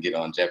older and get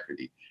on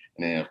Jeopardy.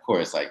 And then of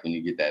course, like when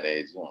you get that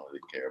age, you don't really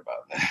care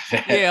about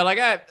that. Yeah, like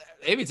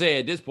let me tell you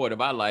at this point in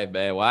my life,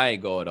 man, I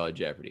ain't going on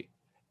Jeopardy.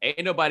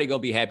 Ain't nobody gonna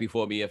be happy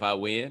for me if I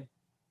win.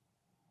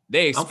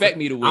 They expect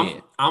me to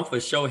win. I'm for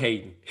sure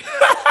hating.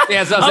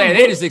 Yeah, that's what I'm saying.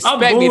 They just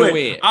expect me to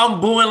win. I'm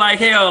booing like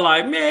hell,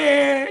 like,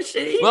 man,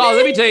 shit. Well,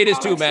 let me tell you this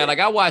too, man. Like,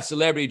 I watched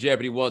Celebrity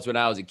Jeopardy once when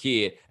I was a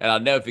kid, and I'll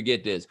never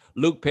forget this.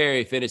 Luke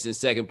Perry finished in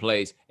second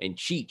place, and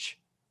Cheech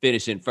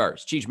finished in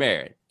first. Cheech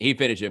Marin, he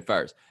finished in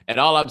first. And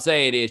all I'm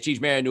saying is Cheech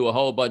Marin knew a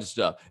whole bunch of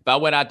stuff. If I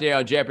went out there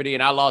on Jeopardy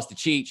and I lost to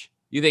Cheech,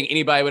 you think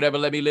anybody would ever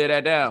let me live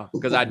that down?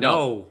 Because I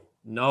don't.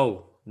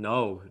 No.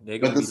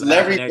 But the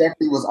Celebrity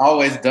Jeopardy was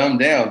always dumbed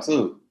down,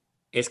 too.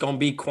 It's gonna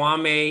be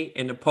Kwame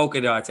and the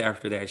polka dots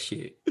after that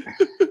shit.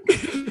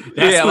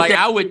 Yeah, like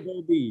I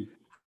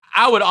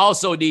would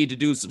also need to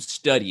do some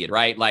studying,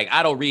 right? Like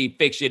I don't read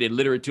fiction and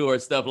literature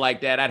and stuff like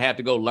that. I'd have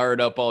to go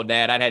learn up on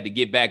that. I'd have to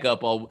get back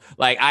up on,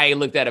 like, I ain't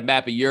looked at a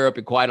map of Europe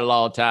in quite a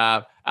long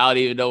time. I don't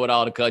even know what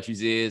all the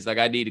countries is. Like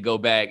I need to go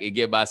back and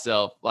get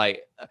myself,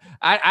 like,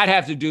 I'd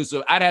have to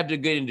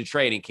get into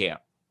training camp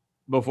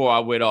before I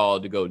went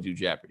on to go do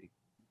Jeopardy.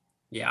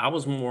 Yeah, I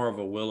was more of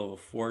a Wheel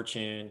of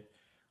Fortune,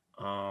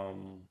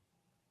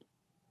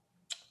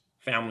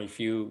 Family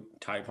Feud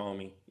type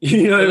homie.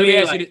 You know what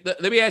I mean?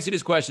 Let me ask you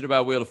this question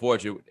about Wheel of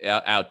Fortune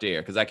out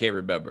there, because I can't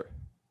remember.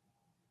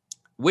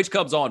 Which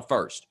comes on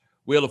first,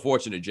 Wheel of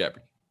Fortune or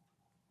Jeopardy?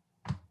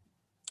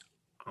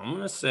 I'm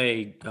gonna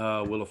say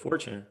Wheel of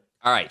Fortune.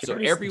 All right, so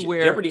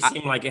everywhere Jeopardy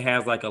seemed like it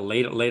has like a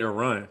later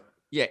run.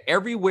 Yeah,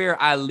 everywhere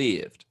I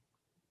lived,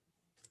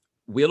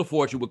 Wheel of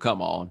Fortune would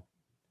come on,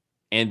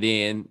 and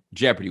then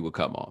Jeopardy would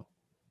come on.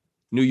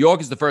 New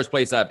York is the first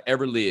place I've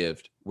ever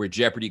lived where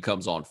Jeopardy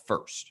comes on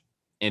first,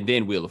 and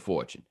then Wheel of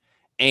Fortune.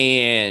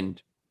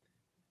 And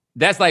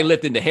that's like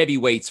lifting the heavy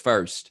weights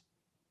first,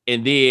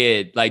 and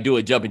then like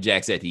doing jumping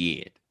jacks at the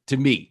end. To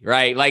me,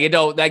 right? Like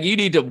you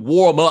need to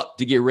warm up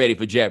to get ready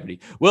for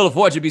Jeopardy. Wheel of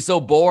Fortune be so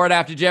bored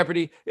after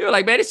Jeopardy. You're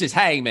like, man, it's just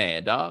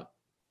Hangman, dog.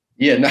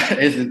 Yeah, no,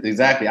 it's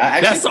exactly.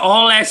 That's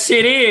all that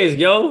shit is,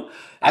 yo.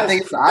 I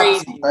think it's the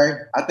opposite, right?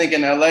 I think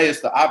in LA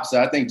it's the opposite.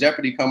 I think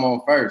Jeopardy come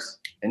on first,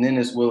 and then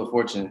it's Wheel of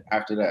Fortune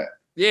after that.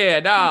 Yeah,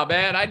 nah,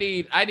 man. I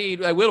need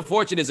like Wheel of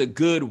Fortune is a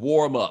good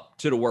warm up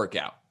to the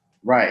workout.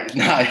 Right.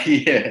 Nah,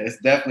 yeah, it's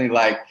definitely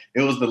like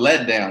it was the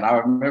letdown. I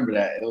remember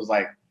that. It was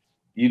like,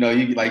 you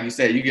like you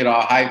said, you get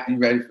all hyped, you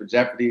ready for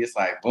Jeopardy. It's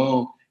like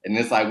boom, and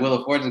it's like Wheel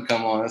of Fortune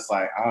come on. It's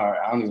like, all right,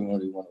 I don't even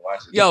really want to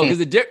watch it. Yo, because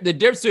the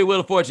difference between Wheel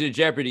of Fortune and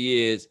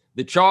Jeopardy is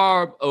the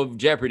charm of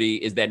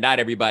Jeopardy is that not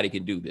everybody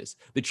can do this.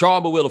 The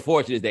charm of Wheel of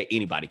Fortune is that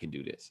anybody can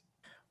do this.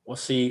 Well,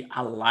 see,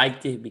 I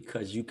liked it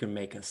because you can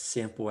make a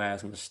simple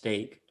ass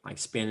mistake, like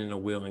spinning the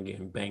wheel and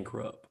getting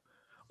bankrupt.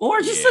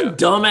 Or just a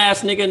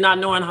dumbass nigga not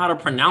knowing how to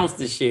pronounce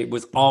this shit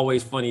was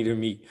always funny to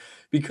me.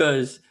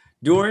 Because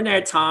during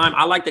that time,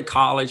 I liked the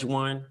college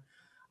one.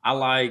 I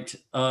liked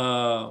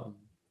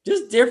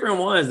just different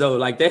ones though.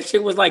 Like that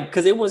shit was like,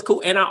 because it was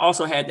cool. And I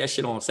also had that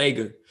shit on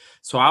Sega.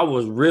 So I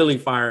was really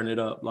firing it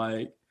up.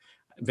 Like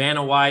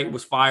Vanna White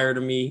was fire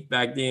to me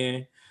back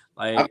then.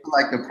 I Like, feel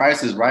like The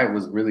Price is Right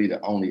was really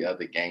the only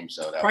other game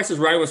show that Price is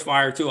Right was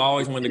fire too. I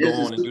always wanted to go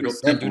on and do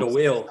the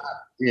wheel.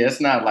 Yeah,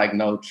 it's not like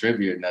no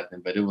trivia or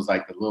nothing, but it was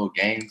like the little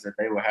games that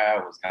they would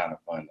have was kind of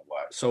fun to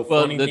watch. So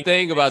Well, funny the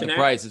thing about The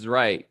Price is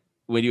Right,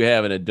 when you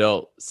have an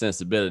adult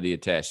sensibility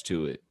attached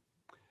to it,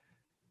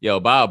 yo,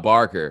 Bob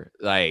Barker,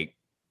 like,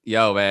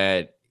 yo,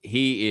 man,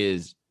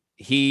 he's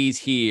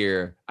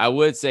here. I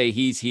would say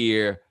he's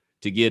here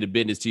to give the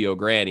business to your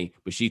granny,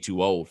 but she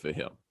too old for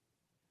him.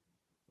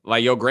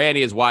 Like, your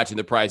granny is watching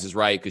The Price is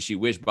Right because she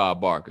wished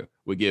Bob Barker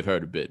would give her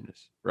the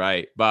business,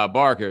 right? Bob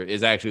Barker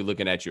is actually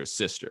looking at your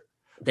sister.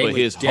 They but were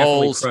his definitely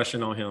whole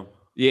crushing on him.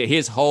 Yeah,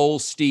 his whole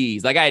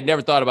steez. Like, I had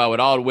never thought about when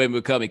all the women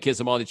would come and kiss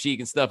him on the cheek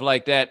and stuff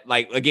like that.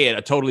 Like, again,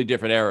 a totally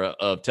different era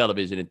of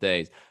television and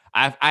things.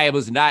 I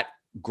was not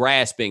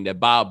grasping that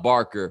Bob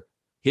Barker,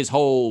 his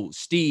whole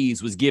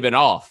steez was giving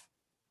off.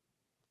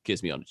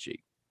 Kiss me on the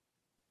cheek.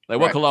 Like,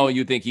 what cologne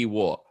you think he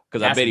wore?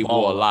 Because I bet he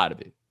wore a lot of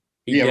it.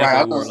 Yeah, right.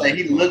 I was gonna say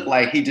he looked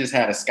like he just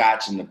had a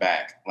scotch in the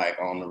back, like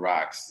on the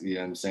rocks. You know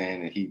what I'm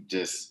saying? And he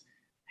just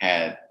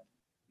had,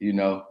 you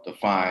know, the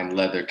fine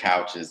leather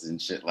couches and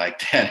shit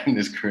like that in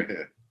his crib.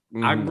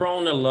 Mm-hmm. I've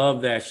grown to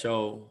love that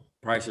show,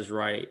 Price is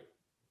Right,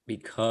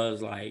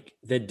 because like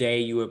the day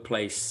you would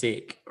play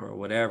sick or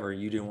whatever,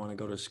 you didn't want to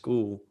go to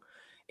school.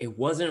 It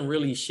wasn't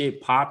really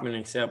shit popping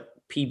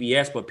except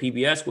PBS, but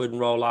PBS wouldn't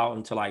roll out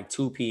until like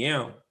 2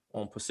 p.m.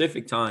 on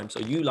Pacific time.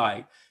 So you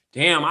like,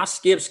 damn, I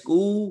skipped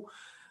school.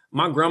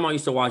 My grandma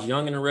used to watch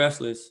Young and the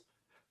Restless.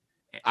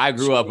 I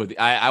grew up with,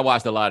 I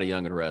watched a lot of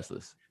Young and the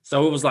Restless.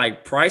 So it was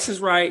like Price is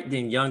Right,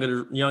 then Young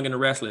and the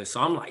Restless.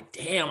 So I'm like,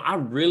 damn, I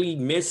really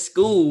missed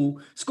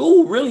school.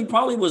 School really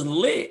probably was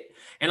lit.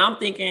 And I'm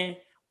thinking,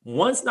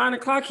 once 9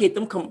 o'clock hit,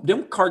 them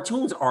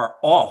cartoons are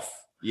off.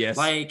 Yes.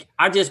 Like,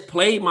 I just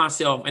played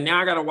myself, and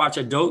now I got to watch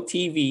adult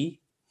TV.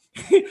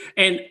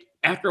 And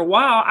after a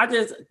while, I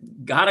just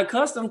got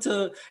accustomed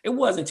to, it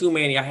wasn't too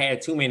many. I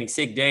had too many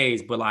sick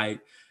days, but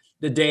like,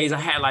 the days I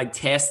had like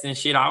tests and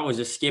shit, I was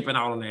just skipping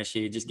out on that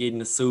shit, just getting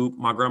the soup.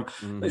 My grandma,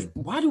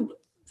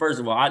 first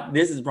of all,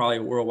 this is probably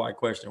a worldwide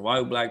question. Why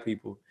do black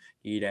people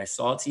eat that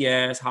salty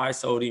ass, high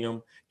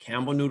sodium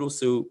Campbell noodle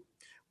soup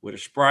with a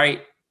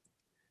Sprite?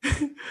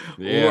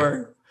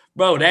 Or,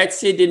 bro, that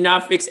shit did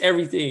not fix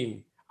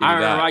everything. I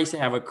remember I used to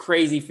have a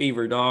crazy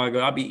fever, dog.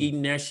 I'd be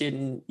eating that shit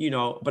and, you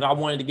know, but I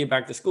wanted to get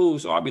back to school.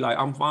 So I'd be like,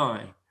 I'm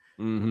fine.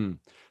 Mm-hmm.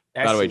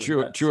 By the way,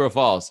 true or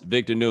false,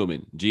 Victor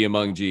Newman, G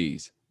among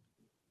G's.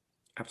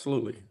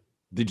 Absolutely.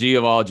 The G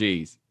of all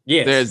G's.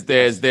 Yes.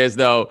 There's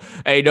no,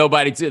 ain't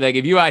nobody to, like,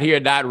 if you out here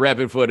not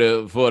repping for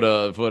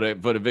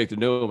the Victor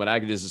Newman, I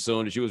can just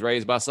assume that you was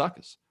raised by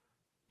suckers.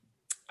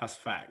 That's a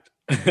fact.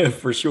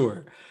 For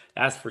sure.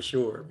 That's for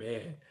sure,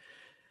 man.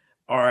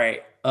 All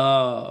right.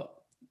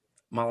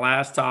 My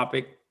last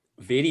topic,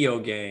 video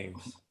games.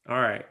 All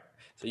right.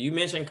 So you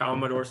mentioned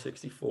Commodore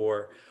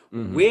 64.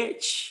 Mm-hmm.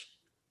 Which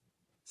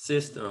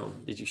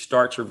system did you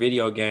start your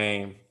video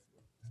game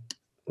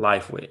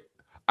life with?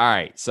 All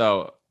right.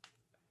 So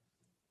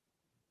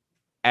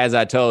as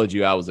I told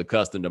you, I was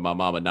accustomed to my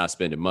mama not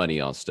spending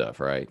money on stuff,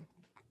 right?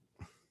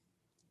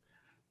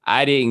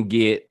 I didn't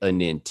get a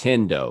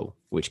Nintendo,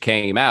 which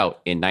came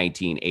out in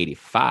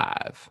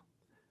 1985,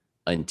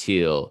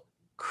 until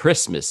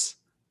Christmas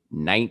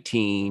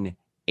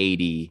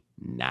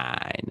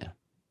 1989.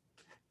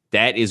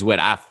 That is when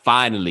I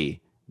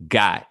finally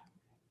got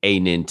a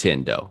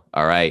Nintendo.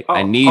 All right.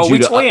 I need you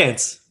to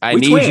twins. I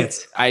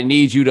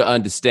need you to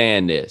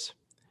understand this.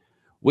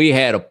 We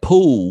had a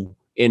pool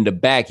in the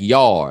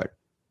backyard,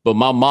 but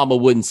my mama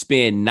wouldn't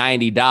spend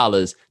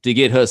 $90 to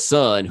get her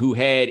son, who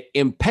had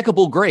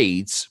impeccable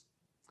grades,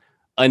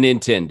 a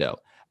Nintendo.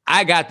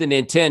 I got the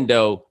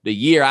Nintendo the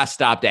year I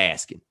stopped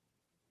asking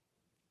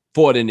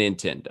for the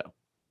Nintendo.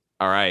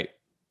 All right.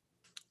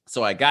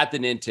 So I got the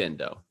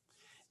Nintendo,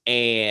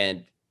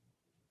 and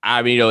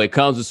I mean, you know, it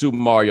comes with Super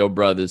Mario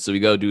Brothers. So we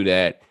go do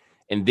that.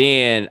 And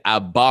then I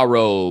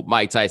borrowed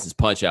Mike Tyson's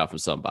Punch Out from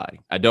somebody.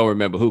 I don't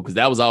remember who, because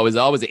that was always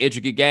an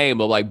intricate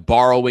game of like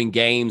borrowing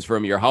games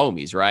from your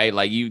homies, right?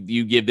 Like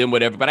you give them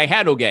whatever, but I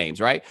had no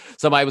games, right?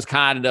 Somebody was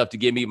kind enough to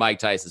give me Mike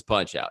Tyson's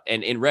Punch Out.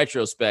 And in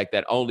retrospect,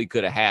 that only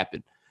could have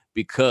happened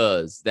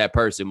because that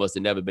person must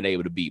have never been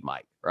able to beat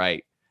Mike,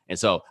 right? And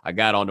so I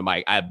got on to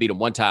Mike. I beat him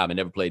one time and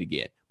never played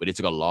again. But it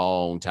took a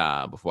long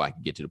time before I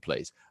could get to the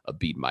place of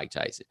beating Mike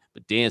Tyson.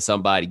 But then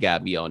somebody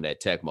got me on that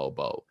Tecmo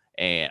Bowl.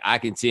 And I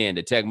contend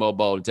the Tecmo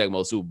Bowl and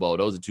Tecmo Super Bowl,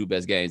 those are two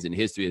best games in the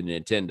history of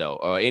Nintendo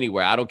or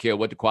anywhere. I don't care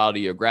what the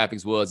quality of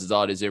graphics was, is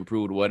all this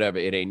improved or whatever.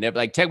 It ain't never,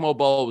 like, Tecmo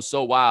Bowl was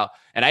so wild.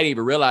 And I didn't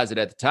even realize it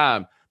at the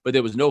time, but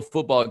there was no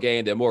football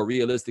game that more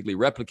realistically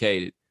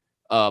replicated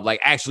like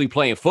actually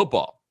playing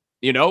football.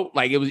 You know,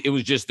 like it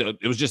was just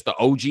the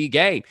OG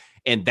game.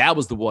 And that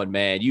was the one,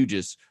 man. You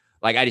just,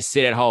 like, I just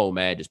sit at home,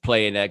 man, just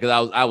playing that.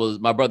 Because I was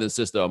my brother and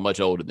sister are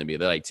much older than me.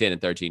 They're like 10 and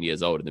 13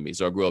 years older than me.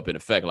 So I grew up in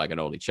effect like an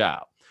only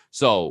child.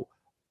 So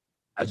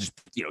I just,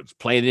 you know, just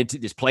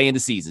playing the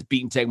seasons,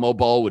 beating Tecmo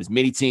Bowl with as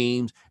many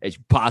teams as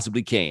you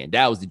possibly can.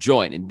 That was the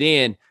joint. And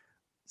then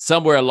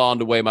somewhere along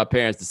the way, my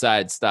parents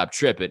decided to stop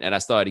tripping, and I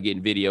started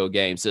getting video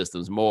game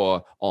systems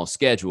more on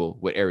schedule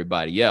with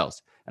everybody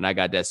else. And I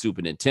got that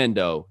Super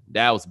Nintendo.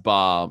 That was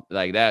bomb.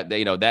 Like that,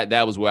 you know,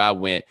 that was where I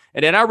went.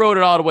 And then I rode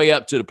it all the way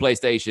up to the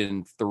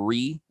PlayStation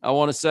 3, I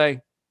want to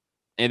say.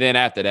 And then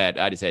after that,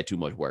 I just had too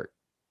much work.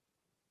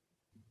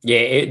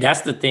 Yeah,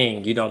 that's the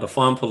thing. You know, the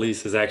fun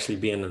police is actually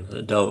being an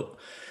adult.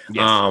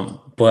 Yes.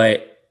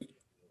 But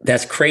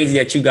that's crazy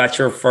that you got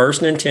your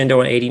first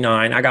Nintendo in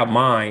 '89. I got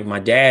mine. My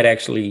dad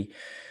actually,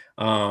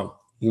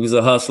 he was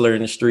a hustler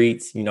in the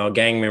streets, you know, a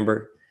gang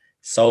member.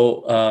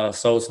 Sold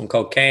some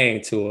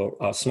cocaine to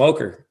a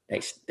smoker.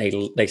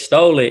 They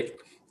stole it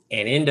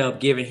and ended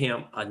up giving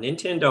him a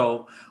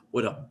Nintendo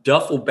with a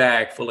duffel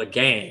bag full of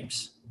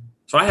games.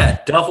 So I had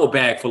a duffel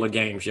bag full of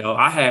games, yo.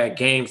 I had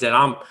games that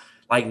I'm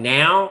like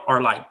now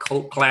are like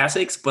cult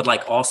classics, but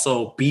like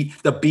also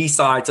the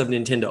B-sides of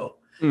Nintendo.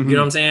 Mm-hmm. You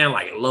know what I'm saying?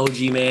 Like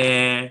Logi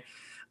Man.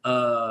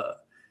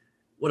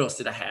 What else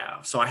did I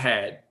have? So I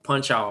had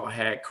Punch Out. I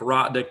had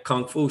Karate,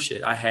 Kung Fu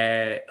shit. I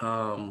had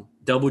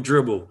Double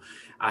Dribble.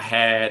 I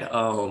had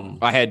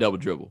Double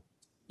Dribble.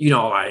 You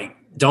know, like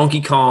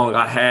Donkey Kong.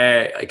 I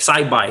had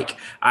Excite Bike.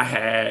 I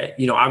had,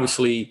 you know,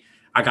 obviously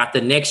I got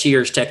the next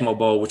year's Tecmo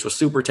Bowl, which was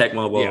Super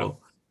Tecmo Bowl. Yeah.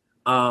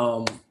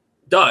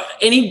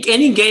 Any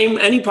game,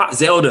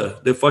 Zelda,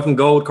 the fucking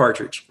gold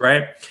cartridge,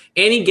 right?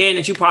 Any game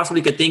that you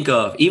possibly could think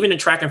of, even the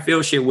track and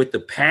field shit with the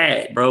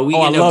pad, bro.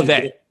 I love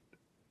that.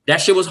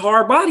 That shit was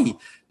hard body.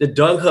 The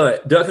Duck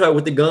Hunt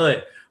with the gun,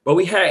 bro.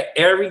 We had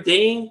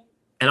everything,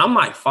 and I'm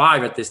like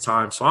 5 at this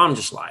time, so I'm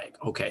just like,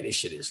 okay, this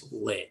shit is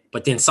lit.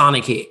 But then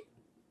Sonic hit,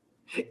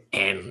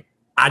 and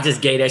I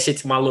just gave that shit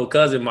to my little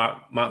cousin,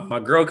 my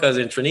girl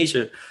cousin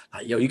Tranisha.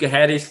 Like, yo, you can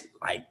have this.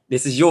 Like,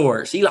 this is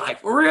yours. She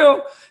like, for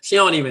real? She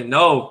don't even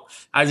know.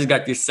 I just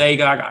got this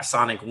Sega. I got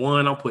Sonic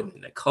 1. I'm putting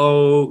in the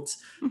codes.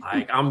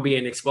 Like, I'm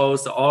being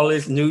exposed to all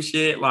this new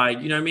shit.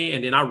 Like, you know what I mean?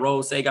 And then I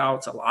rolled Sega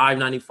out to Live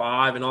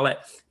 95 and all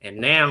that. And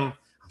now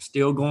I'm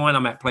still going.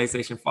 I'm at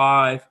PlayStation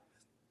 5.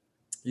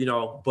 You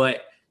know,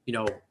 but, you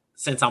know,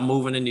 since I'm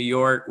moving to New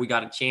York, we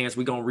got a chance.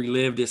 We're going to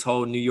relive this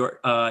whole New York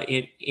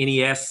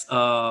NES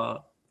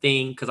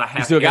thing because I have.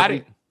 You still got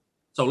it?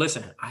 So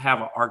listen, I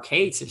have an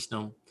arcade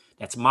system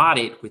that's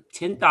modded with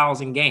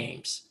 10,000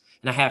 games.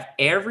 And I have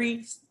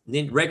every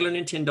regular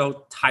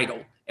Nintendo title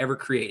ever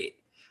created.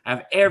 I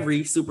have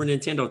every Super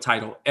Nintendo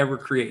title ever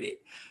created.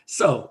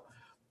 So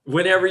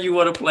whenever you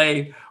want to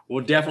play,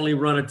 we'll definitely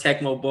run a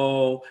Tecmo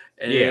Bowl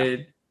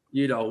and,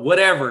 you know,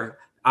 whatever.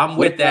 I'm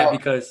with that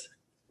because...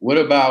 What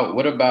about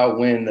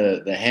when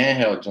the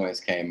handheld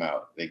joints came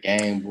out? The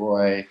Game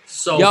Boy.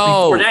 So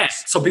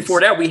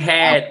before that, we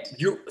had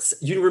you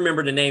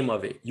remember the name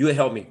of it. You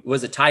help me.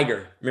 Was it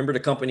Tiger? Remember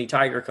the company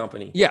Tiger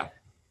Company? Yeah.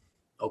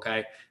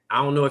 Okay.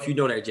 I don't know if you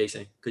know that,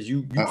 Jason, because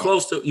you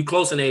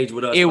close in age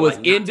with us. It was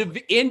like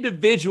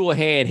individual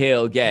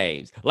handheld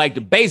games, like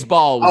the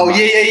baseball. Oh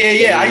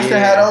yeah. I used to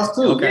have those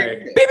too.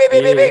 Okay. Beep, beep,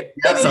 beep, beep,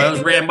 beep. So it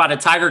was ran by the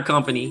Tiger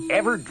Company.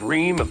 Ever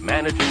dream of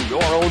managing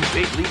your own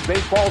big league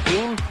baseball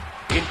team?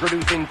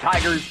 Introducing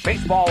Tigers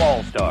Baseball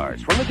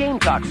All-Stars from the Game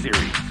Talk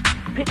series.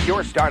 Pick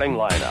your starting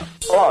lineup.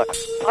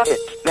 Walks,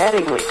 puckets,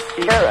 batting lead,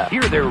 Sierra.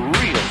 Hear their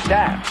real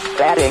stats.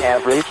 Batting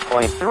average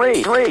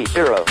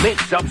 .330. Make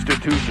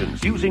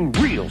substitutions using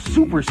real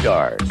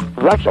superstars.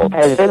 Russell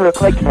has been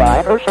replaced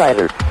by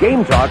Ursider.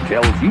 Game Talk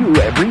tells you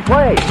every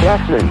play.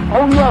 Jackson,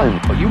 home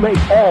run. You make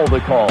all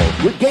the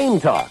calls with Game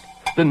Talk,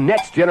 the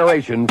next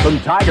generation from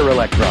Tiger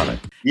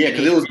Electronics. Yeah,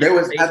 because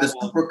they had the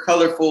super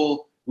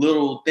colorful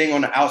little thing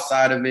on the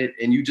outside of it,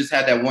 and you just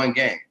had that one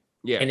game.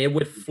 Yeah, and it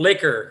would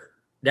flicker.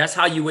 That's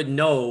how you would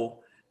know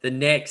the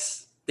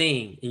next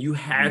thing, and you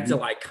had to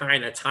like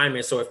kind of time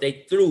it. So if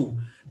they threw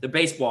the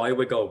baseball, it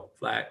would go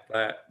flat.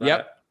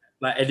 Yep.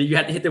 Flat, and then you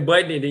had to hit the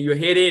button, and then you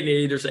hit it, and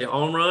it either say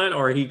home run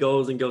or he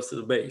goes to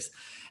the base.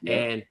 Yeah.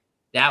 And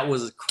that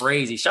was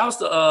crazy. Shouts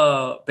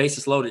to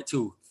Bases Loaded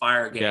too.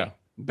 Fire game. Yeah.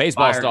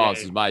 Baseball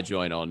Stars is my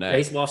joint on that.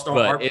 Baseball Stars.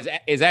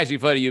 But it's actually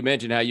funny you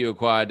mentioned how you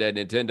acquired that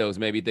Nintendo's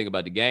made me think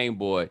about the Game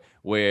Boy,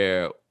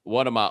 where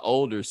one of my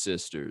older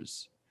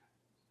sisters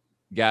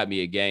got me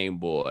a Game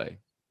Boy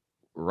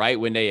right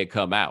when they had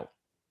come out.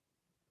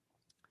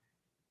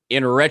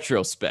 In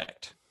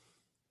retrospect,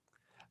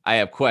 I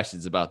have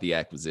questions about the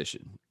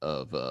acquisition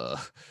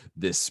of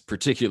this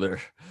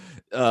particular.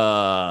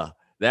 That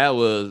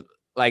was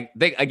like,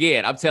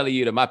 again, I'm telling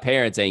you that my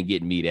parents ain't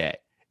getting me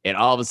that. And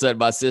all of a sudden,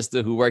 my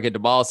sister, who worked at the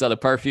mall selling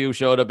perfume,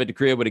 showed up at the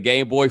crib with a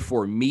Game Boy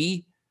for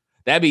me.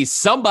 That means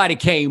somebody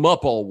came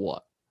up on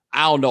one.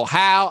 I don't know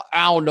how.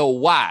 I don't know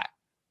why.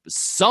 But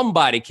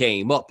somebody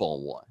came up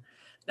on one.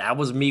 That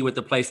was me with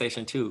the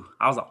PlayStation 2.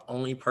 I was the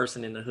only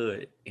person in the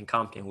hood in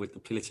Compton with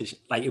the PlayStation.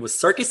 Like, it was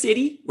Circuit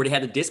City, where they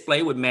had a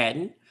display with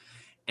Madden,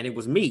 and it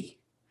was me.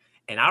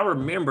 And I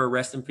remember,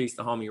 rest in peace,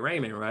 the homie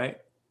Raymond, right?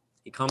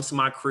 He comes to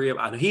my crib.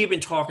 He had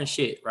been talking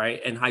shit,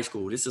 right, in high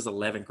school. This is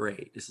 11th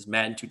grade. This is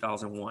Madden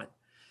 2001.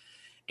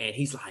 And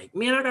he's like,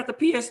 man, I got the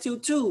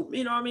PS2 too.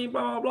 You know what I mean?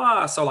 Blah, blah,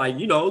 blah. So, like,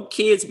 you know,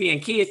 kids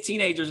being kids,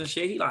 teenagers and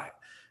shit. He like,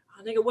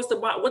 oh, nigga, what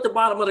the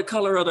bottom of the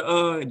color of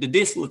the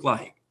disc look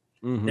like?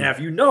 Now, if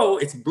you know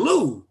it's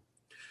blue,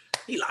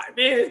 he like,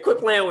 man, quit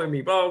playing with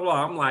me, blah, blah,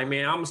 blah. I'm like,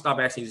 man, I'm going to stop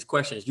asking these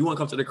questions. You want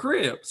to come to the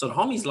crib? So the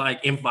homie's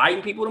like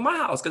inviting people to my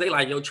house because they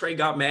like, yo, Trey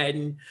got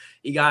Madden.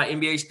 He got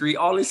NBA Street,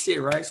 all this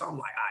shit, right? So I'm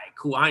like, all right,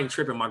 cool. I ain't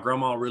tripping. My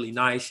grandma really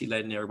nice. She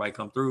letting everybody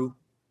come through.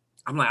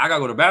 I'm like, I got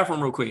to go to the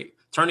bathroom real quick.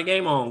 Turn the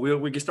game on. We'll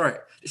get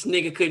started. This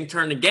nigga couldn't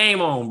turn the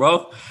game on,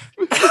 bro.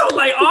 I was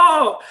like,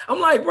 oh. I'm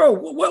like, bro,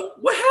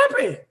 what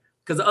happened?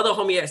 Because the other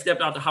homie had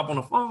stepped out to hop on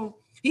the phone.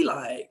 He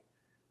like,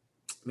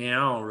 man,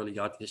 I don't really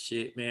got this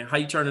shit, man. How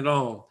you turn it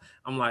on?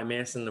 I'm like,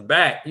 man, it's in the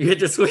back. You hit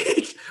the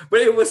switch. But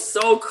it was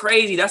so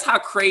crazy. That's how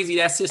crazy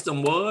that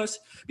system was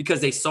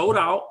because they sold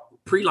out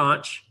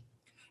pre-launch.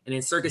 And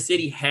then Circuit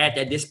City had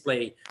that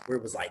display where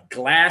it was like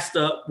glassed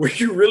up where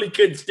you really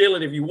couldn't steal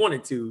it if you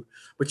wanted to,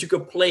 but you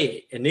could play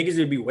it. And niggas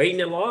would be waiting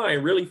in line,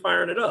 really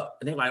firing it up.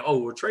 And they're like, oh,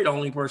 well, Trey the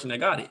only person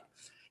that got it.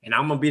 And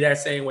I'm going to be that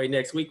same way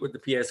next week with the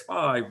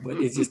PS5, but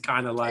it's just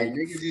kind of like. Hey,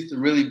 niggas used to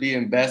really be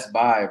in Best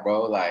Buy,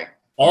 bro. Like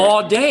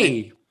all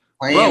day.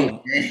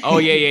 Bro. Oh,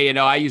 yeah.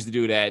 No, I used to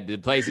do that. The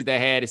places that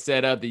had it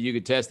set up that you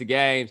could test the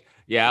games.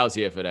 Yeah, I was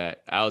here for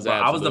that. I was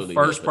the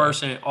first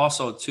person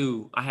also,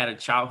 too. I had a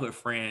childhood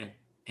friend,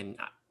 and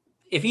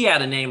if he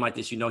had a name like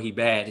this, you know he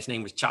bad. His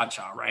name was Cha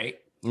Cha, right?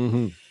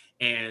 Mm-hmm.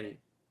 And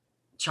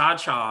Cha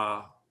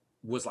Cha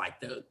was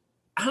like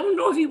I don't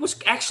know if he was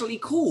actually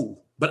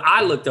cool, but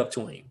I looked up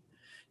to him.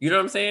 You know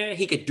what I'm saying?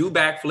 He could do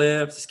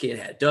backflips. This kid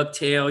had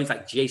ducktail. He's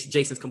like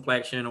Jason's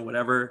complexion or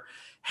whatever.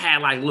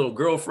 Had like little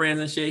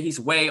girlfriends and shit. He's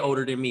way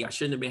older than me. I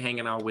shouldn't have been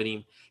hanging out with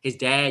him. His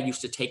dad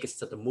used to take us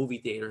to the movie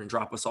theater and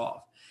drop us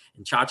off.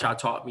 And Cha Cha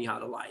taught me how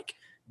to like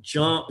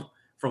jump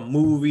from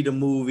movie to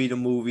movie to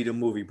movie to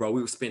movie, bro.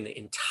 We would spend the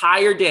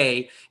entire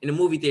day in the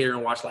movie theater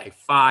and watch like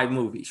 5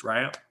 movies,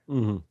 right?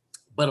 Mm-hmm.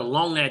 But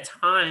along that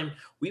time,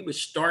 we would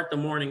start the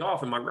morning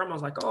off. And my grandma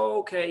was like, oh,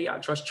 okay, I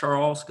trust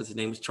Charles because his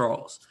name is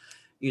Charles.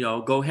 You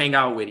know, go hang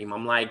out with him.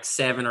 I'm like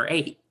 7 or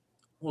 8.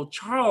 Well,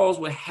 Charles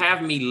would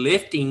have me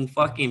lifting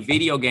fucking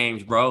video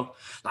games, bro.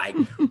 Like,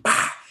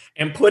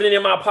 and put it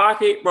in my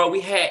pocket, bro.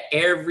 We had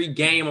every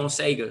game on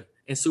Sega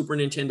and Super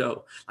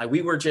Nintendo. Like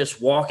we were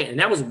just walking, and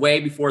that was way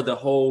before the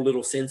whole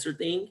little sensor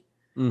thing.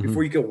 Mm-hmm.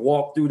 Before you could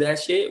walk through that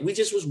shit, we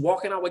just was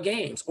walking out with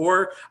games.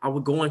 Or I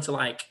would go into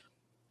like,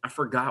 I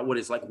forgot what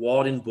it's like,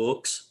 Walden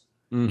Books.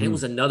 Mm-hmm. It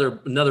was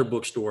another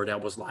bookstore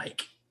that was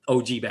like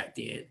OG back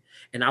then.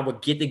 And I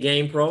would get the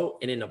Game Pro,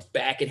 and in the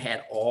back it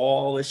had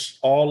all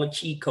the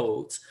cheat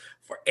codes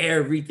for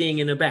everything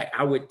in the back.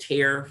 I would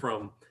tear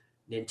from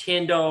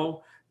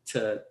Nintendo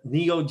to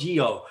Neo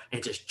Geo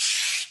and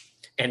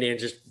then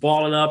just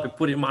balling up and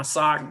put it in my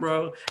sock,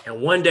 bro.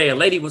 And one day a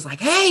lady was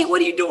like, hey,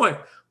 what are you doing?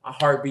 My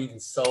heart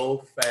beating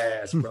so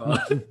fast, bro.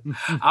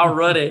 I'll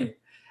run it.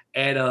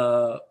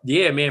 And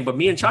yeah, man. But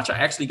me and Cha Cha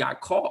actually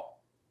got caught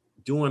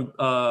doing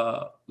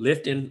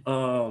lifting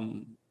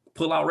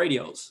pull-out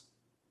radios.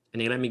 And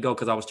they let me go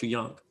because I was too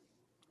young.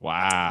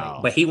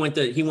 Wow. But he went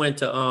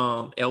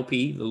to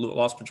LP, the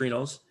Los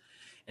Padrinos,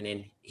 and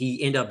then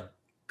he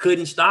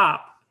couldn't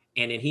stop,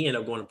 and then he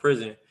ended up going to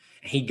prison.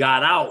 And he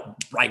got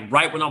out like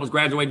right when I was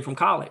graduating from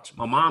college.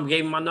 My mom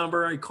gave him my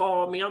number. He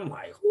called me. I'm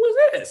like, who is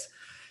this?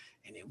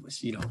 And it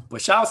was,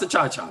 but shout out to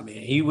Cha Cha, man.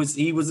 He was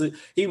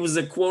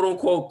a quote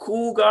unquote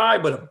cool guy,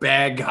 but a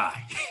bad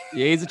guy.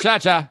 Yeah, he's a Cha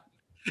Cha.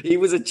 He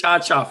was a Cha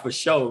Cha for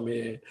sure,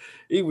 man.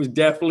 He was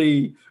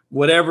definitely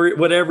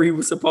whatever he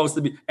was supposed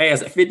to be. Hey,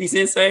 as a 50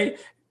 Cent say,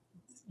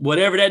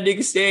 whatever that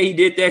nigga said, he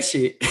did that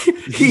shit.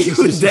 He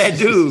was that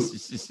dude.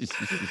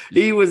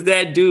 He was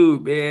that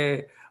dude,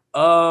 man.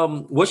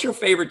 What's your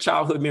favorite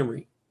childhood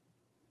memory?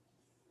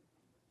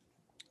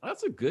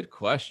 That's a good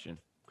question.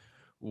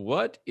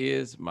 What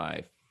is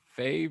my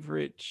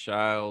favorite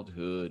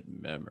childhood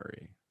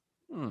memory?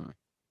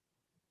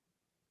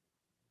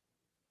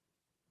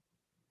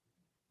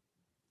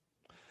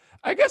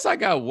 I guess I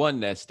got one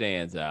that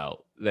stands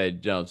out,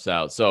 that jumps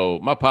out. So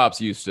my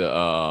pops used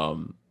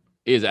to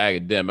is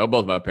academic.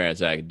 Both my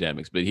parents are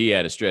academics, but he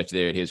had a stretch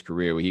there in his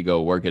career where he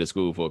go work at a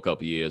school for a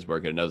couple of years,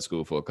 work at another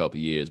school for a couple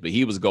of years, but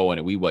he was going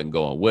and we wasn't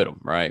going with him,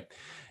 right?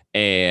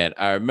 And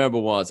I remember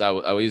once we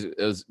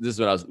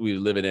were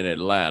living in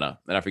Atlanta,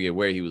 and I forget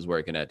where he was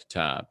working at the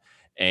time.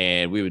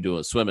 And we were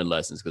doing swimming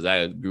lessons because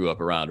I grew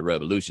up around the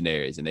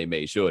revolutionaries, and they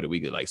made sure that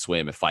we could like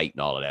swim and fight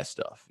and all of that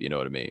stuff. You know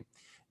what I mean?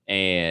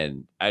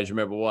 And I just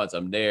remember once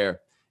I'm there,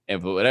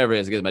 and for whatever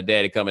reason, because my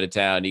daddy coming to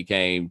town, he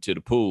came to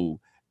the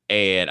pool,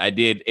 and I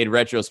did, in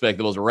retrospect,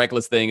 the most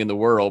reckless thing in the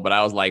world, but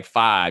I was like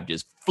 5,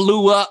 just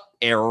flew up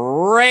and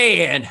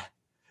ran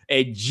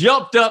and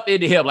jumped up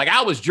into him. Like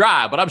I was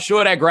dry, but I'm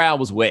sure that ground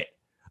was wet.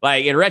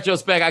 Like in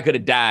retrospect, I could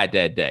have died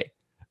that day.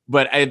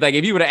 But like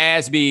if you would have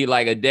asked me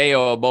like a day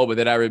or a moment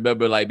that I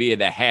remember like being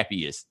the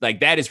happiest,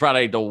 like that is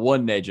probably the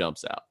one that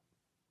jumps out.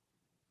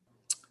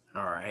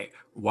 All right.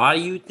 Why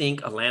do you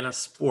think Atlanta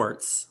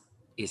sports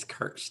is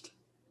cursed?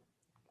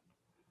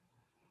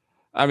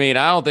 I mean,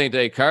 I don't think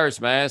they curse,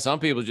 man. Some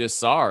people just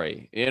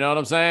sorry. You know what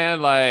I'm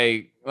saying?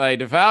 Like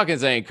the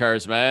Falcons ain't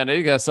cursed, man.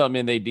 They got something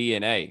in their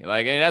DNA.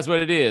 Like, and that's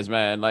what it is,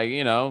 man. Like,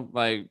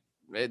 like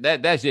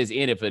That's just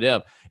in it for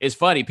them. It's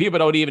funny. People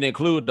don't even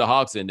include the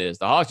Hawks in this.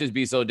 The Hawks just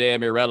be so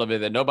damn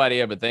irrelevant that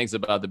nobody ever thinks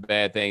about the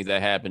bad things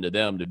that happen to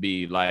them to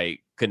be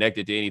like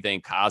connected to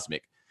anything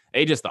cosmic.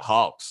 They just the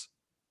Hawks,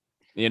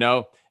 you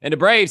know? And the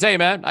Braves, hey,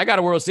 man, I got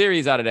a World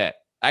Series out of that.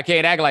 I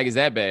can't act like it's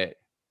that bad.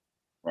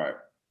 Right.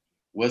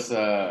 What's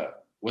the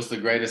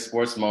greatest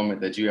sports moment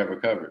that you ever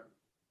covered?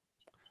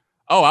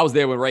 Oh, I was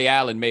there when Ray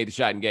Allen made the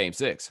shot in Game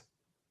 6.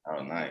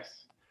 Oh,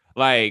 nice.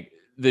 Like,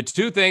 the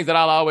two things that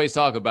I'll always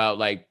talk about,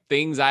 like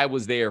things I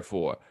was there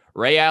for,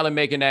 Ray Allen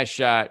making that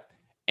shot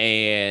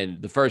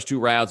and the first 2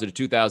 rounds of the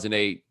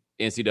 2008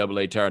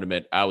 NCAA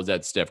tournament, I was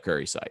at the Steph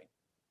Curry site.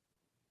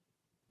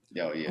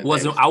 Yo, yeah.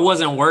 I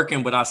wasn't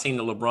working, but I seen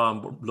the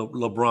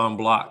LeBron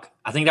block.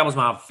 I think that was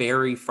my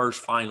very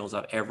first finals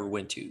I've ever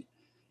went to.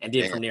 And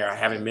then from there, I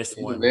haven't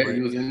missed one. I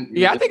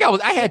think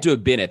I had to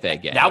have been at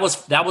that game. That was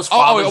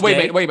Father's wait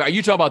Day. a minute. Are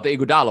you talking about the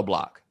Iguodala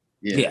block?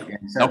 Yeah.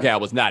 Okay, I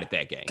was not at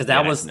that game. Because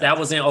that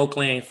was in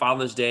Oakland,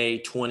 Father's Day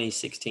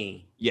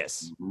 2016.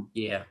 Yes.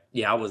 Yeah,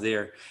 I was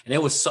there. And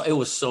it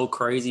was so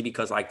crazy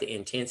because like the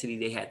intensity,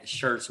 they had the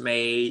shirts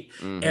made,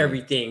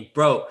 everything.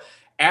 Bro,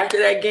 after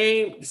that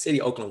game, the city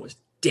of Oakland was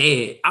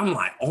dead. I'm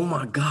like, oh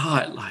my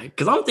God. Like,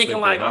 because I'm thinking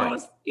like,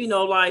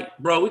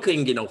 bro, we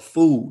couldn't get no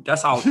food.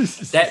 That's how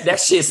that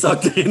shit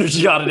sucked the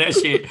energy out of that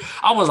shit.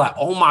 I was like,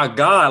 oh my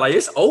God, like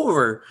it's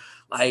over.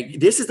 Like,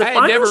 this is the I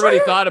had never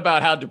really thought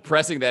about how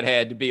depressing that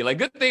had to be. Like,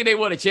 good thing they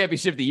won a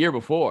championship the year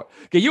before.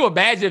 Can you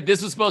imagine if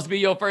this was supposed to be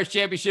your first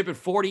championship in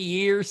 40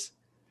 years?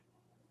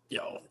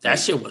 Yo, that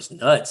shit was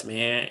nuts,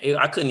 man.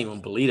 I couldn't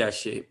even believe that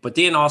shit. But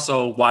then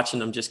also watching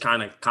them just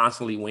kind of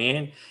constantly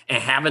win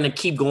and having to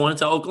keep going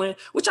to Oakland,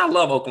 which I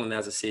love Oakland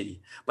as a city.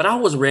 But I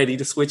was ready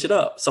to switch it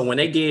up. So when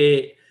they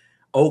did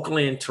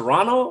Oakland,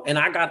 Toronto, and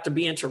I got to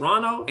be in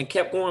Toronto and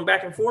kept going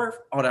back and forth,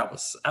 oh, that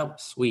was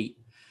sweet.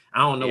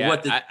 I don't know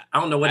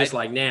what it's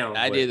like now.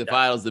 I did the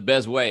finals the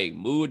best way.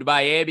 Move to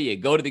Miami and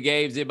go to the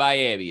games in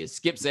Miami and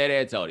skip San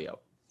Antonio.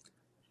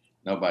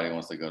 Nobody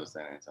wants to go to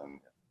San Antonio.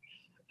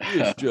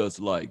 It's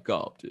just like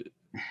Compton.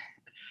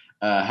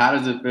 How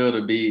does it feel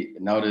to be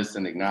noticed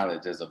and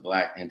acknowledged as a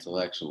Black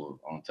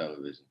intellectual on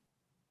television?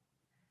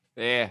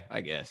 Yeah,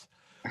 I guess.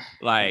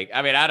 Like,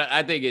 I mean,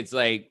 I think it's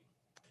like,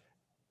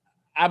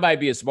 I might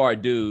be a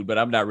smart dude, but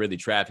I'm not really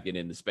trafficking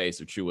in the space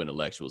of true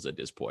intellectuals at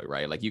this point,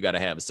 right? Like, you got to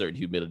have a certain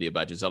humility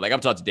about yourself. Like, I'm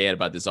talking to Dan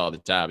about this all the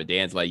time, and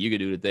Dan's like, you can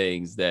do the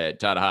things that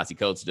Ta-Nehisi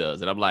Coates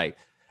does. And I'm like,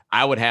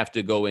 I would have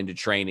to go into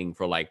training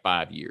for like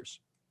 5 years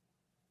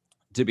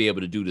to be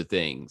able to do the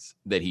things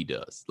that he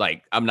does.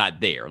 Like, I'm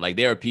not there. Like,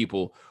 there are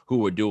people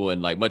who are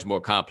doing like much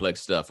more complex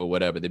stuff or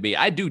whatever than me.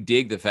 I do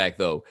dig the fact,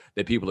 though,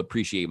 that people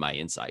appreciate my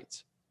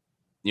insights.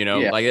 You know,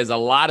 like there's a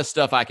lot of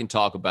stuff I can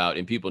talk about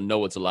and people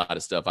know it's a lot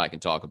of stuff I can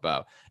talk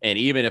about. And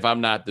even if I'm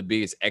not the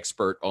biggest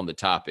expert on the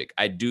topic,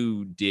 I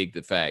do dig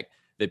the fact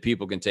that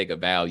people can take a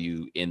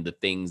value in the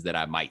things that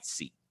I might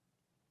see.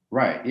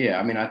 Right. Yeah.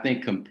 I mean, I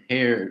think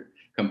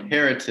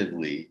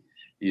comparatively,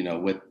 you know,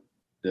 with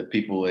the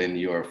people in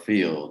your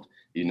field,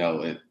 you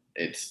know,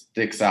 it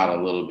sticks out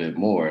a little bit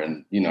more.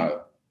 And, you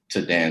know,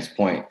 to Dan's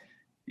point,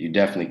 you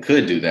definitely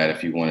could do that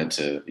if you wanted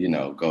to, you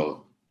know,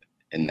 go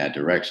in that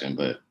direction.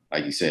 But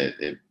like you said,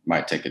 it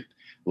might take a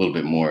little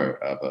bit more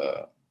of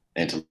a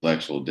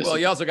intellectual discipline. Well,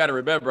 you also got to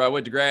remember, I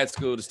went to grad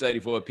school to study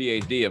for a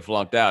PhD and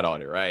flunked out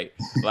on it, right?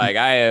 Like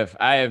I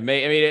have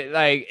made, I mean,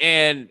 like,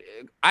 and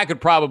I could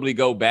probably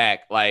go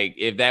back, like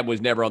if that was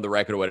never on the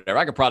record or whatever,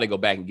 I could probably go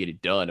back and get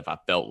it done if I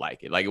felt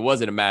like it. Like it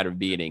wasn't a matter of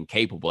being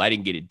incapable. I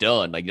didn't get it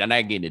done. Like not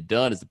getting it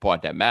done is the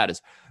part that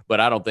matters. But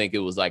I don't think it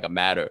was like a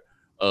matter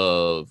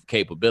of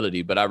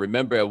capability. But I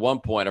remember at one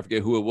point, I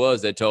forget who it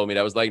was that told me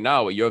that was like,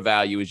 no, your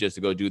value is just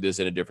to go do this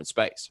in a different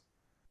space.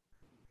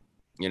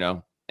 You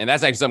know? And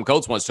that's actually something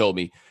Coach once told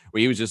me, where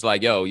he was just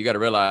like, yo, you got to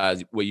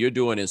realize what you're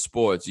doing in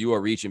sports, you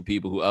are reaching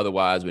people who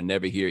otherwise would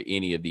never hear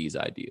any of these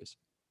ideas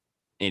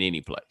in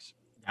any place.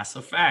 That's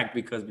a fact,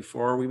 because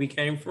before we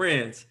became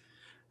friends,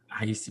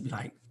 I used to be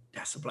like,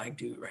 that's a black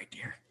dude right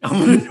there.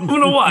 I'm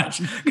gonna watch,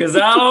 because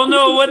I don't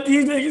know what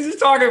these niggas is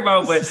talking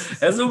about, but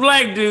that's a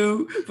black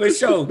dude for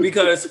sure.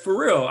 Because for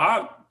real,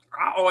 I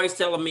always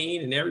tell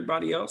Amin and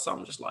everybody else,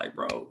 I'm just like,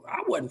 bro,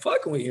 I wasn't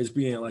fucking with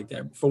ESPN like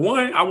that. For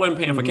one, I wasn't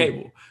paying for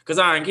cable because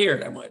I didn't care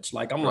that much.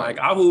 Like I'm like,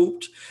 I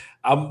hooped.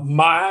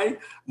 My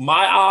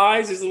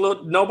eyes is a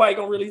little. Nobody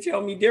gonna really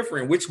tell me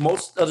different. Which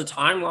most of the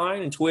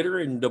timeline and Twitter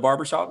and the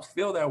barbershops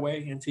feel that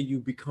way until you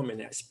become in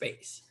that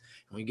space.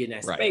 When you get in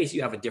that space,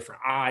 you have a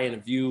different eye and a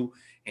view,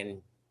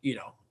 and you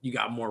know you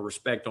got more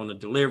respect on the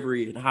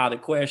delivery and how the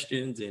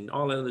questions and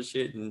all that other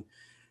shit. And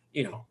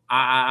you know,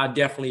 I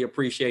definitely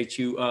appreciate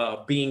you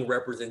being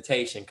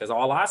representation, because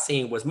all I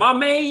seen was my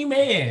main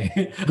man,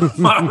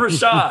 my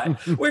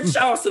Rashad. Which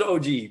shouts to the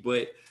OG,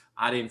 but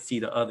I didn't see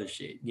the other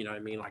shit. You know what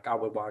I mean? Like I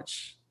would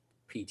watch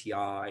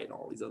PTI and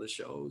all these other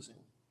shows, and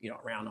you know,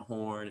 Around the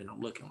Horn, and I'm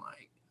looking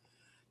like,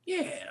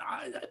 yeah,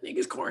 I think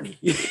it's corny.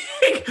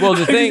 Well,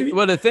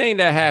 the thing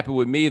that happened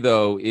with me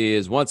though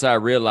is once I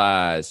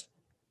realized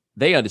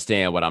they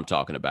understand what I'm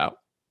talking about,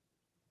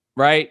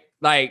 right?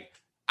 Like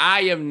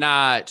I am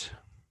not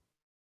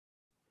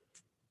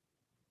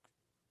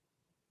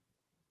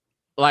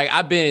like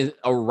I've been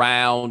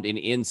around and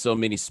in so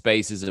many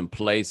spaces and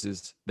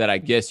places that I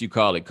guess you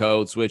call it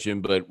code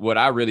switching. But what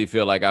I really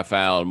feel like I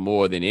found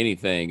more than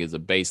anything is a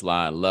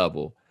baseline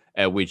level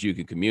at which you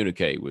can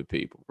communicate with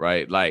people,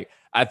 right? Like,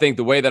 I think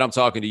the way that I'm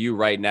talking to you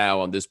right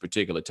now on this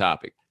particular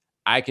topic,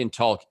 I can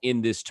talk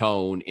in this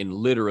tone in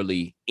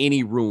literally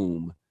any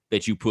room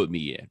that you put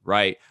me in,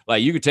 right?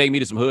 Like, you could take me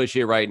to some hood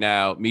shit right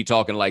now, me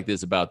talking like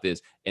this about this,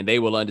 and they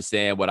will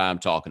understand what I'm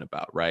talking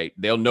about, right?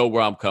 They'll know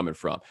where I'm coming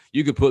from.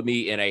 You could put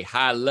me in a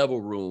high level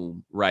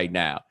room right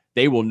now.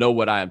 They will know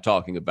what I am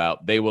talking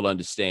about. They will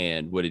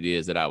understand what it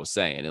is that I was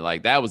saying. And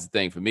like, that was the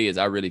thing for me, is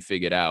I really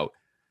figured out,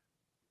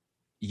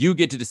 you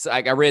get to decide.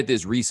 Like, I read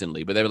this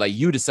recently, but they were like,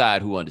 you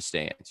decide who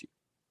understands you,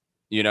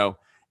 you know?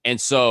 And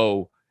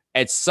so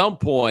at some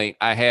point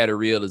I had a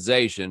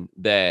realization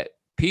that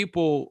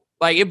people,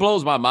 like, it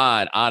blows my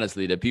mind,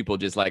 honestly, that people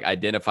just like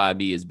identify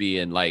me as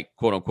being like,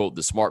 quote unquote,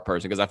 the smart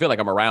person. Cause I feel like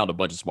I'm around a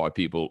bunch of smart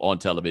people on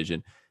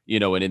television,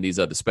 you know, and in these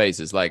other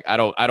spaces. Like, I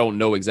don't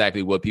know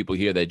exactly what people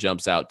hear that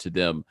jumps out to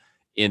them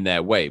in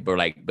that way, but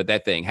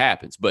that thing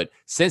happens. But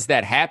since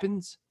that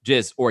happens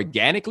just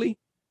organically,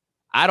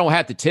 I don't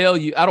have to tell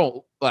you, after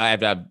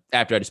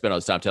I just spent all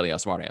this time telling you how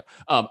smart I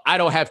am, I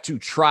don't have to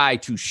try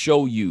to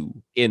show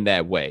you in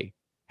that way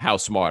how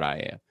smart I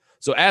am.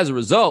 So as a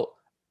result,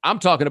 I'm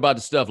talking about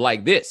the stuff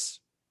like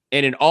this.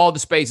 And in all the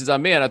spaces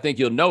I'm in, I think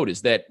you'll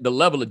notice that the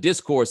level of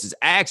discourse is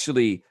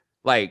actually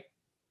like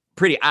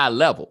pretty eye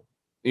level.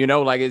 You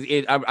know, like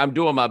I'm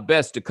doing my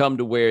best to come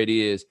to where it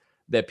is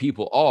that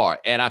people are.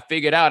 And I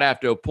figured out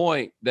after a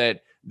point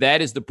that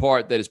is the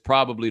part that is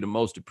probably the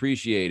most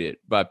appreciated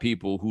by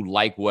people who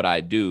like what I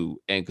do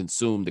and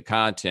consume the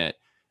content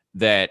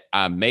that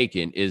I'm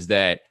making, is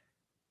that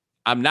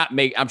I'm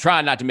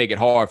trying not to make it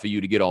hard for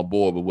you to get on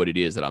board with what it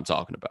is that I'm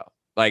talking about.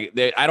 Like,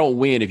 I don't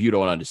win if you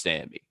don't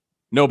understand me.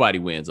 Nobody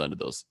wins under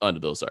those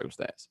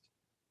circumstances.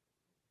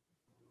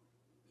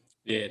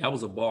 Yeah, that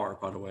was a bar,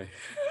 by the way.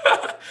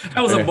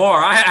 That was a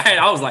bar.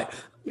 I was like,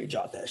 let me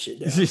jot that shit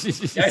down.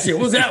 That shit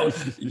was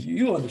that.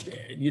 You understand?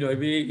 You know what I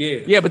mean? Yeah.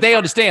 Yeah, but they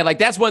understand. Like,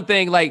 that's one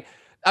thing. Like,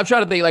 I'm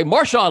trying to think. Like,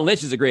 Marshawn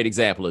Lynch is a great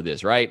example of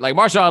this, right? Like,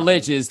 Marshawn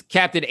Lynch is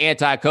Captain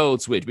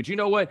Anti-Code Switch, but you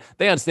know what?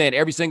 They understand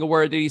every single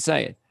word that he's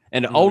saying.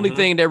 And the only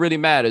thing that really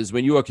matters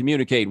when you are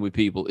communicating with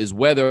people is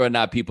whether or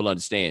not people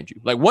understand you.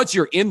 Like, once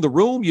you're in the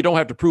room, you don't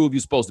have to prove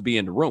you're supposed to be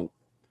in the room.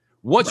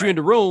 Once you're in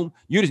the room,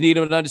 you just need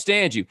them to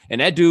understand you. And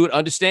that dude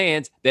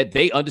understands that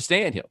they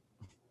understand him.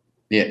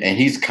 Yeah, and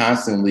he's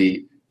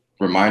constantly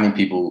reminding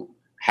people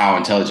how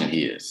intelligent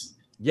he is.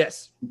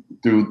 Yes.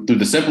 Through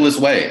the simplest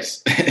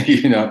ways,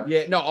 you know?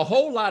 Yeah, no, a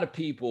whole lot of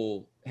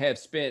people have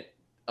spent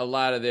a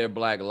lot of their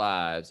Black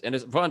lives, and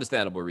it's for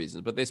understandable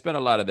reasons, but they spent a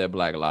lot of their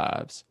Black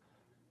lives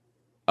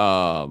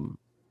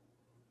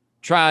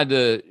trying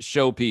to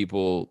show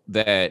people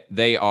that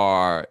they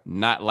are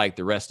not like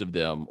the rest of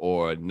them,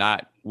 or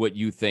not what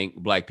you think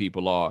Black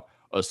people are,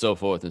 or so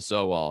forth and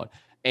so on.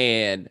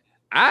 And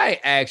I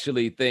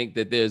actually think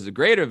that there's a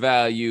greater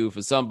value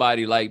for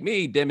somebody like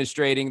me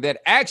demonstrating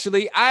that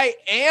actually I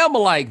am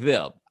like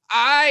them.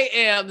 I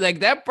am like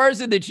that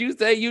person that you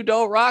say you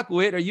don't rock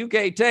with or you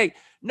can't take.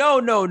 No.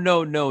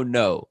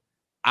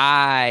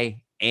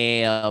 I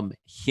am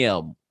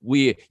him.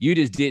 You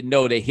just didn't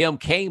know that him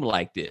came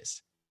like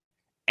this.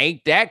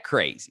 Ain't that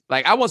crazy?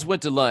 Like, I once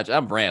went to lunch.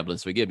 I'm rambling,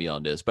 so forgive me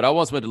on this, but I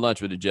once went to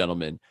lunch with a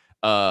gentleman.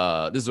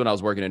 This is when I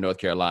was working in North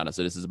Carolina,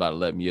 so this is about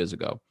 11 years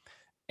ago.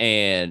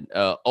 And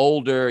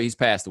older, he's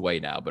passed away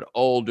now, but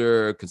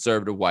older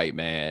conservative white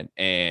man.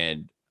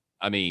 And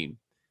I mean,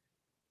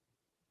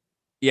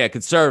 yeah,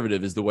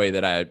 conservative is the way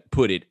that I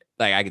put it.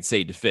 Like, I could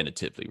say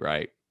definitively,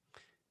 right?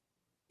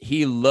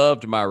 He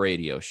loved my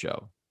radio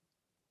show,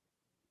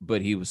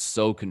 but he was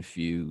so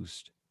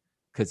confused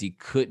because he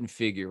couldn't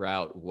figure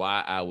out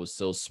why I was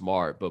so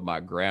smart, but my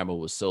grammar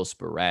was so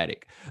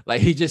sporadic.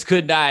 Like, he just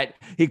could not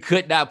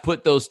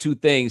put those two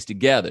things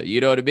together. You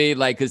know what I mean?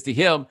 Like, because to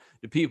him,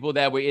 the people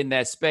that were in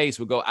that space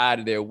would go out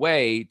of their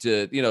way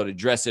to, you know, to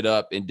dress it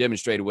up and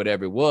demonstrate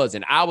whatever it was.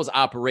 And I was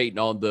operating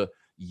on the,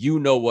 you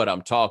know what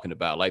I'm talking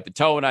about. Like, the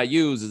tone I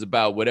use is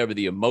about whatever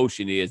the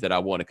emotion is that I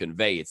want to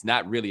convey. It's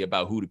not really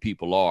about who the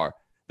people are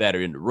that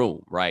are in the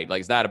room, right? Like,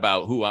 it's not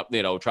about who I'm,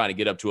 you know, trying to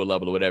get up to a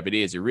level or whatever it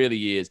is. It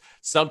really is.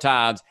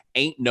 Sometimes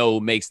ain't no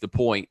makes the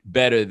point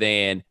better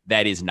than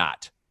that is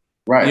not.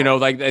 Right. You know,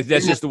 like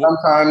that's just the way.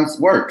 Sometimes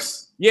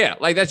works. Yeah,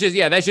 like that's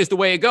just the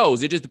way it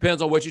goes. It just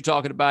depends on what you're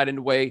talking about and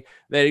the way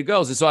that it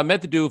goes. And so I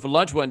met the dude for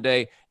lunch one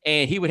day,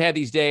 and he would have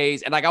these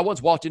days. And like, I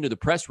once walked into the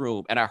press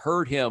room and I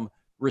heard him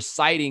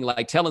reciting,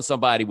 like telling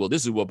somebody, well,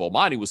 this is what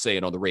Bomani was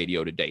saying on the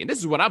radio today. And this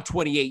is when I'm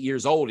 28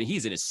 years old and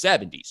he's in his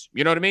 70s.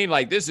 You know what I mean?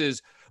 Like, this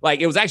is like,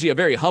 it was actually a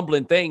very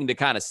humbling thing to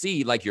kind of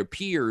see like your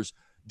peers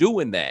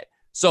doing that.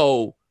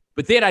 So,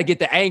 but then I get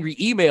the angry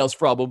emails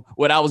from him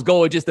when I was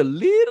going just a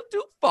little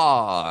too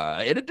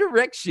far in a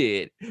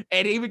direction.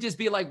 And he would just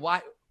be like,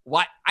 why?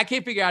 I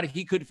can't figure out if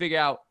he couldn't figure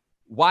out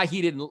why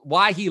he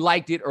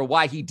liked it or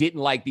why he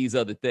didn't like these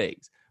other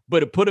things.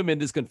 But it put him in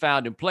this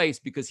confounding place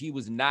because he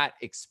was not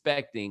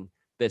expecting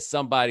that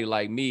somebody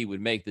like me would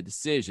make the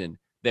decision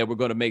that we're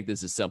going to make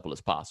this as simple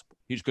as possible.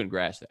 He just couldn't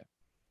grasp that.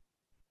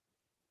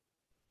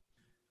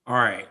 All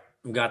right.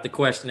 We got the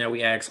question that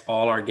we ask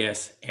all our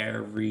guests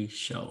every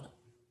show.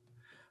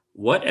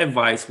 What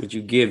advice would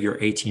you give your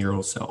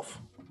 18-year-old self?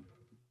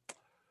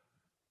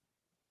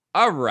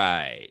 All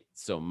right.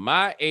 So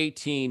my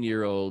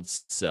 18-year-old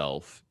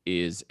self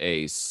is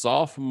a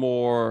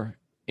sophomore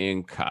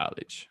in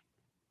college.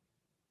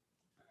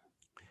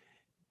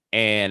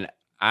 And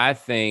I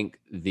think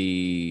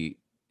the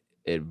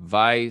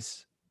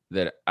advice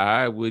that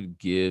I would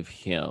give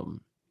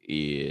him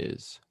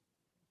is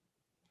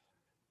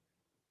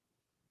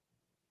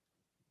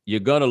you're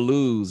going to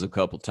lose a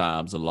couple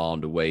times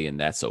along the way, and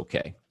that's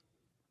okay.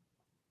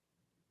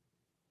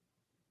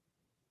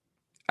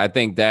 I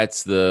think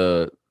that's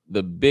the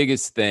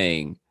biggest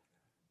thing.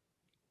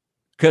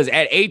 Because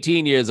at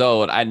 18 years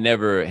old, I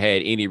never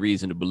had any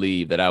reason to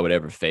believe that I would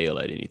ever fail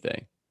at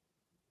anything.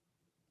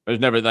 There's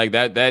never like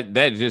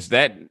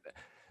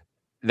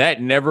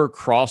that never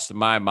crossed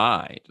my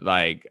mind.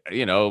 Like,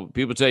 you know,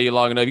 people tell you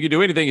long enough, you can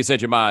do anything you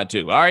set your mind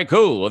to. All right,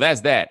 cool. Well,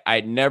 that's that.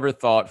 I never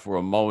thought for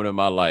a moment in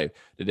my life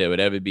that there would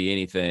ever be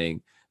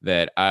anything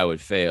that I would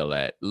fail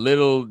at.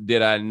 Little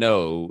did I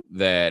know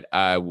that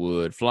I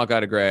would flunk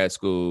out of grad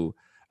school.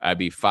 I'd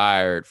be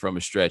fired from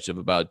a stretch of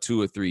about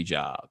 2 or 3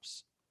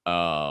 jobs.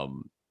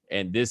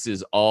 And this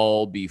is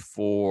all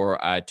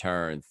before I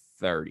turned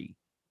 30.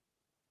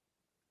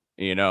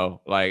 You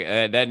know, like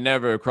that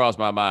never crossed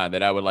my mind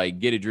that I would like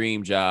get a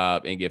dream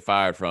job and get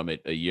fired from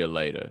it a year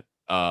later.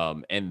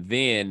 And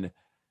then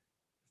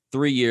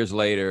 3 years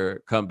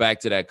later, come back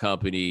to that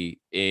company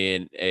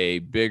in a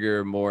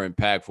bigger, more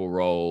impactful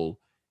role.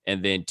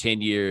 And then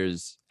 10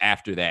 years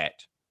after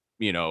that,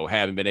 you know,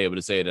 having been able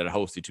to say that I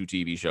hosted 2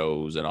 TV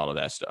shows and all of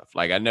that stuff.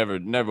 Like I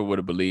never would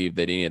have believed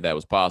that any of that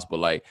was possible.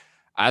 Like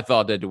I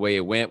thought that the way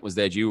it went was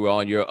that you were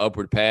on your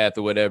upward path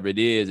or whatever it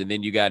is, and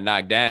then you got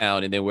knocked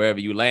down, and then wherever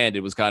you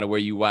landed was kind of where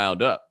you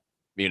wound up.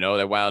 You know,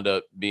 that wound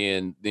up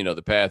being, you know,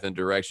 the path and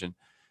direction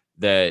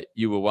that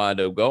you would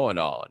wind up going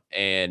on.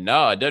 And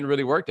no, it doesn't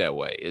really work that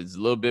way. It's a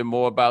little bit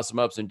more about some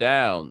ups and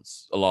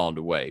downs along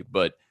the way,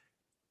 but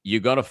you're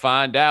going to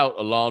find out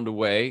along the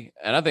way.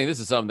 And I think this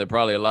is something that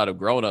probably a lot of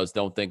grownups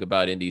don't think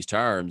about in these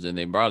terms, and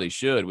they probably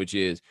should, which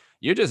is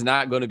you're just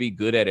not going to be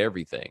good at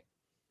everything.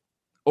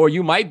 Or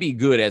you might be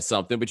good at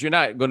something, but you're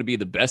not going to be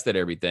the best at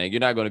everything. You're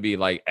not going to be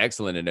like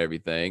excellent in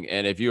everything.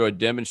 And if you are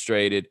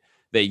demonstrated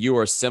that you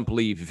are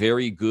simply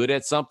very good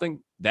at something,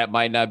 that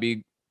might not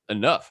be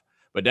enough.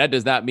 But that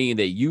does not mean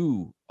that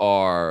you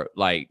are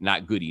like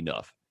not good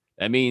enough.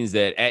 That means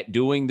that at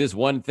doing this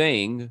one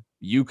thing,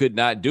 you could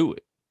not do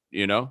it,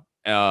 you know?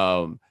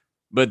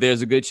 But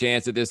there's a good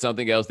chance that there's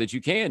something else that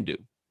you can do.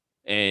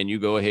 And you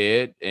go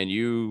ahead and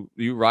you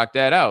rock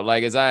that out.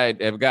 Like as I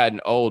have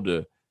gotten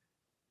older,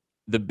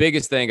 the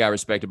biggest thing I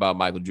respect about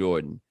Michael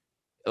Jordan,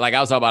 like I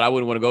was talking about, I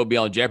wouldn't want to go be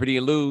on Jeopardy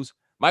and lose.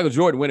 Michael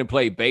Jordan went and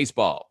played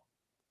baseball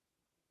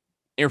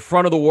in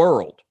front of the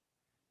world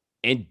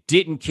and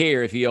didn't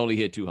care if he only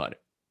hit 200.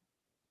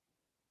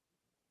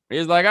 He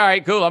was like, all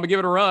right, cool. I'm going to give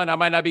it a run. I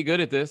might not be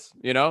good at this.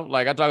 You know,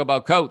 like I talk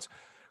about Coates.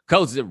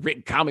 Coates have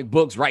written comic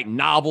books, writing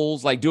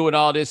novels, like doing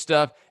all this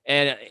stuff.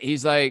 And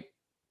he's like,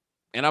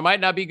 and I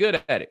might not be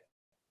good at it.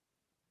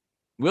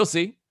 We'll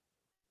see.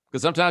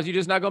 Because sometimes you're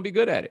just not going to be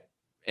good at it.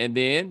 And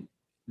then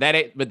that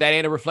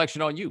ain't a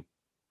reflection on you.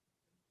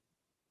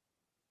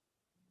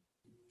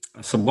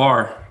 That's a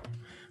bar.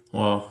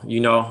 Well,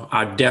 you know,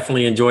 I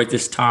definitely enjoyed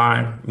this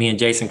time. Me and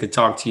Jason could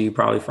talk to you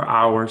probably for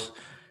hours,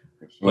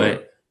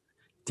 but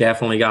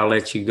definitely gotta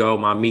let you go.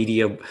 My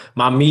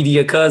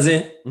media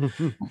cousin. No,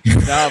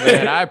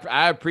 man,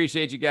 I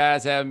appreciate you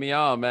guys having me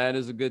on, man. It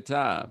was a good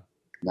time.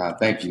 No,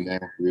 thank you,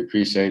 man. We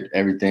appreciate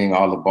everything,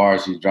 all the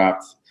bars you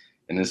dropped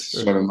in this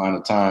short amount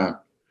of time.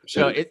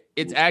 So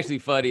it's actually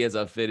funny as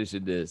I'm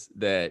finishing this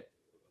that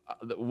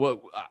what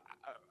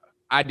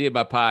I did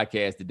my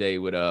podcast today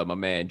with my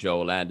man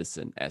Joel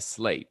Anderson at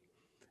Slate,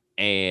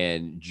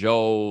 and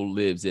Joel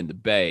lives in the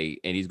Bay,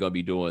 and he's going to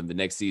be doing the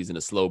next season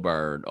of Slow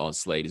Burn on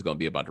Slate. It's going to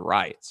be about the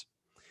riots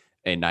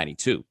in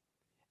 '92,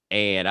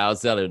 and I was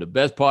telling him the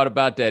best part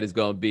about that is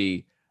going to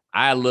be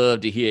I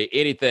love to hear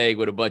anything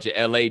with a bunch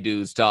of LA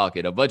dudes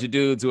talking, a bunch of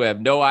dudes who have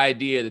no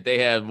idea that they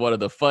have one of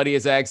the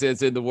funniest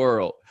accents in the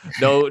world.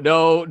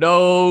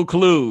 No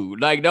clue.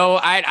 Like, no,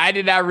 I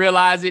did not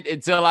realize it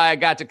until I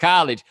got to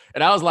college.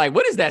 And I was like,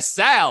 what is that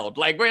sound?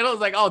 Like, I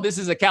was like, oh, this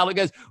is a Cali,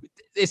 because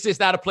it's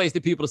just not a place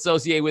that people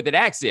associate with an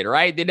accent,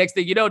 right? The next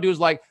thing you know, dude's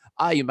like,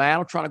 oh, you man,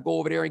 I'm trying to go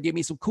over there and get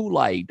me some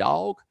Kool-Aid,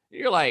 dog. And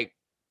you're like,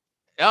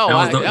 oh,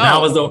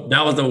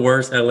 that was the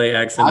worst LA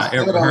accent I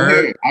ever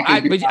heard.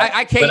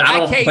 I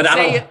can't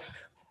say it.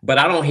 But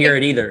I don't hear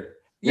it either.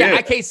 Yeah,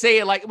 I can't say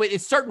it like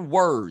it's certain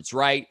words,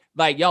 right?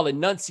 Like y'all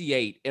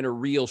enunciate in a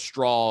real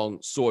strong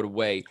sort of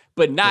way,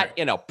 but not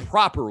in a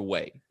proper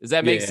way. Does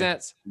that make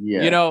sense?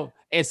 Yeah. You know,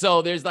 and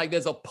so there's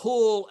a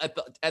pull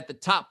at the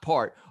top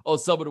part of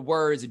some of the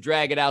words and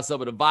dragging out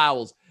some of the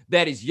vowels.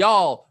 That is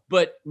y'all,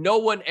 but no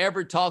one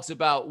ever talks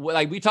about,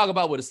 like we talk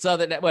about what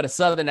a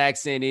southern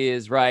accent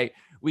is, right?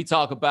 we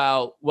talk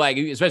about, like,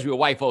 especially with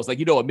white folks, like,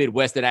 you know, a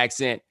Midwestern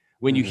accent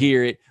when you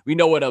hear it. We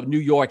know what a New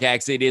York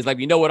accent is. Like,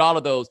 we know what all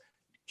of those.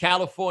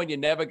 California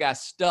never got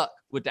stuck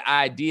with the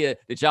idea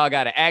that y'all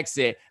got an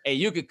accent, and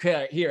you could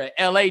hear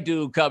an LA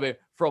dude coming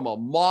from a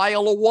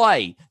mile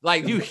away.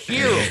 Like, you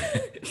hear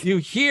him. You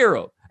hear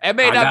him. It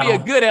may not be a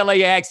good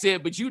LA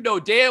accent, but you know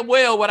damn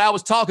well what I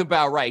was talking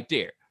about right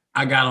there.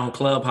 I got on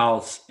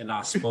Clubhouse and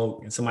I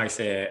spoke, and somebody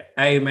said,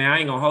 "Hey man, I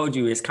ain't gonna hold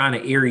you. It's kind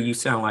of eerie. You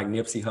sound like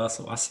Nipsey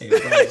Hussle." I said,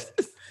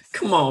 "Bro,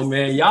 come on,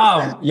 man.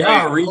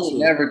 Y'all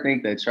reaching." I never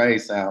think that Trey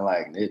sound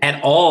like Nipsey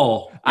at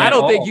all. I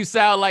don't think you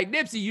sound like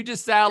Nipsey. You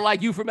just sound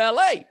like you from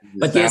LA.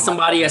 But then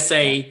somebody will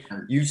say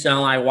you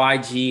sound like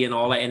YG and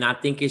all that, and I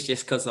think it's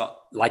just because,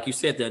 like you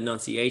said, the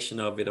enunciation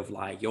of it, of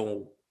like,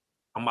 yo,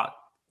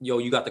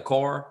 you got the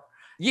car.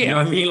 Yeah, you know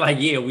what I mean? Like,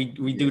 yeah,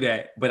 we do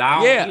that, but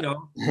I don't, you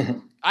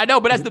know. I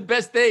know, but that's the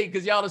best thing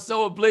because y'all are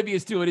so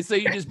oblivious to it. And so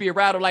you just be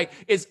around them. Like,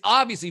 it's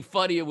obviously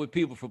funnier with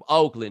people from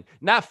Oakland.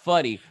 Not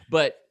funny,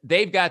 but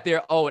they've got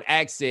their own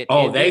accent.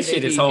 Oh, they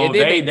shit is whole.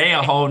 They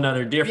a whole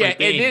nother different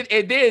thing.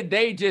 And then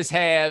they just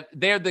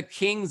they're the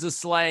kings of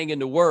slang in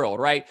the world,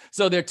 right?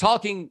 So they're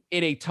talking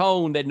in a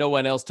tone that no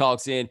one else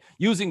talks in,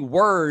 using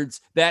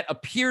words that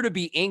appear to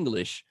be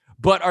English,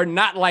 but are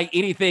not like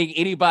anything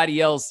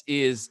anybody else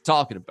is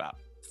talking about.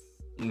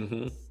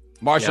 Mm-hmm.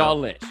 Marshawn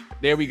Lynch.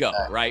 There we go,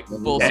 right?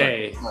 Full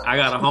hey, I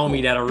got a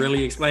homie that'll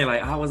really explain,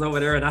 like, I was over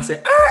there and I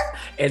said,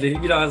 and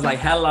then, you know, I was like,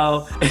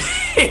 hello.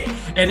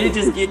 And it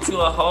just get to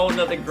a whole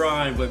nother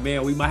grind. But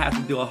man, we might have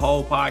to do a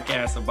whole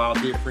podcast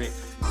about different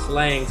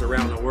slangs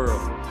around the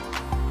world.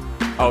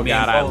 Oh,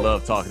 man, God, I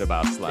love talking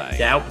about slang.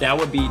 That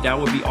would be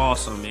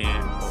awesome,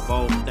 man.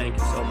 Well, Bo, thank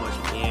you so much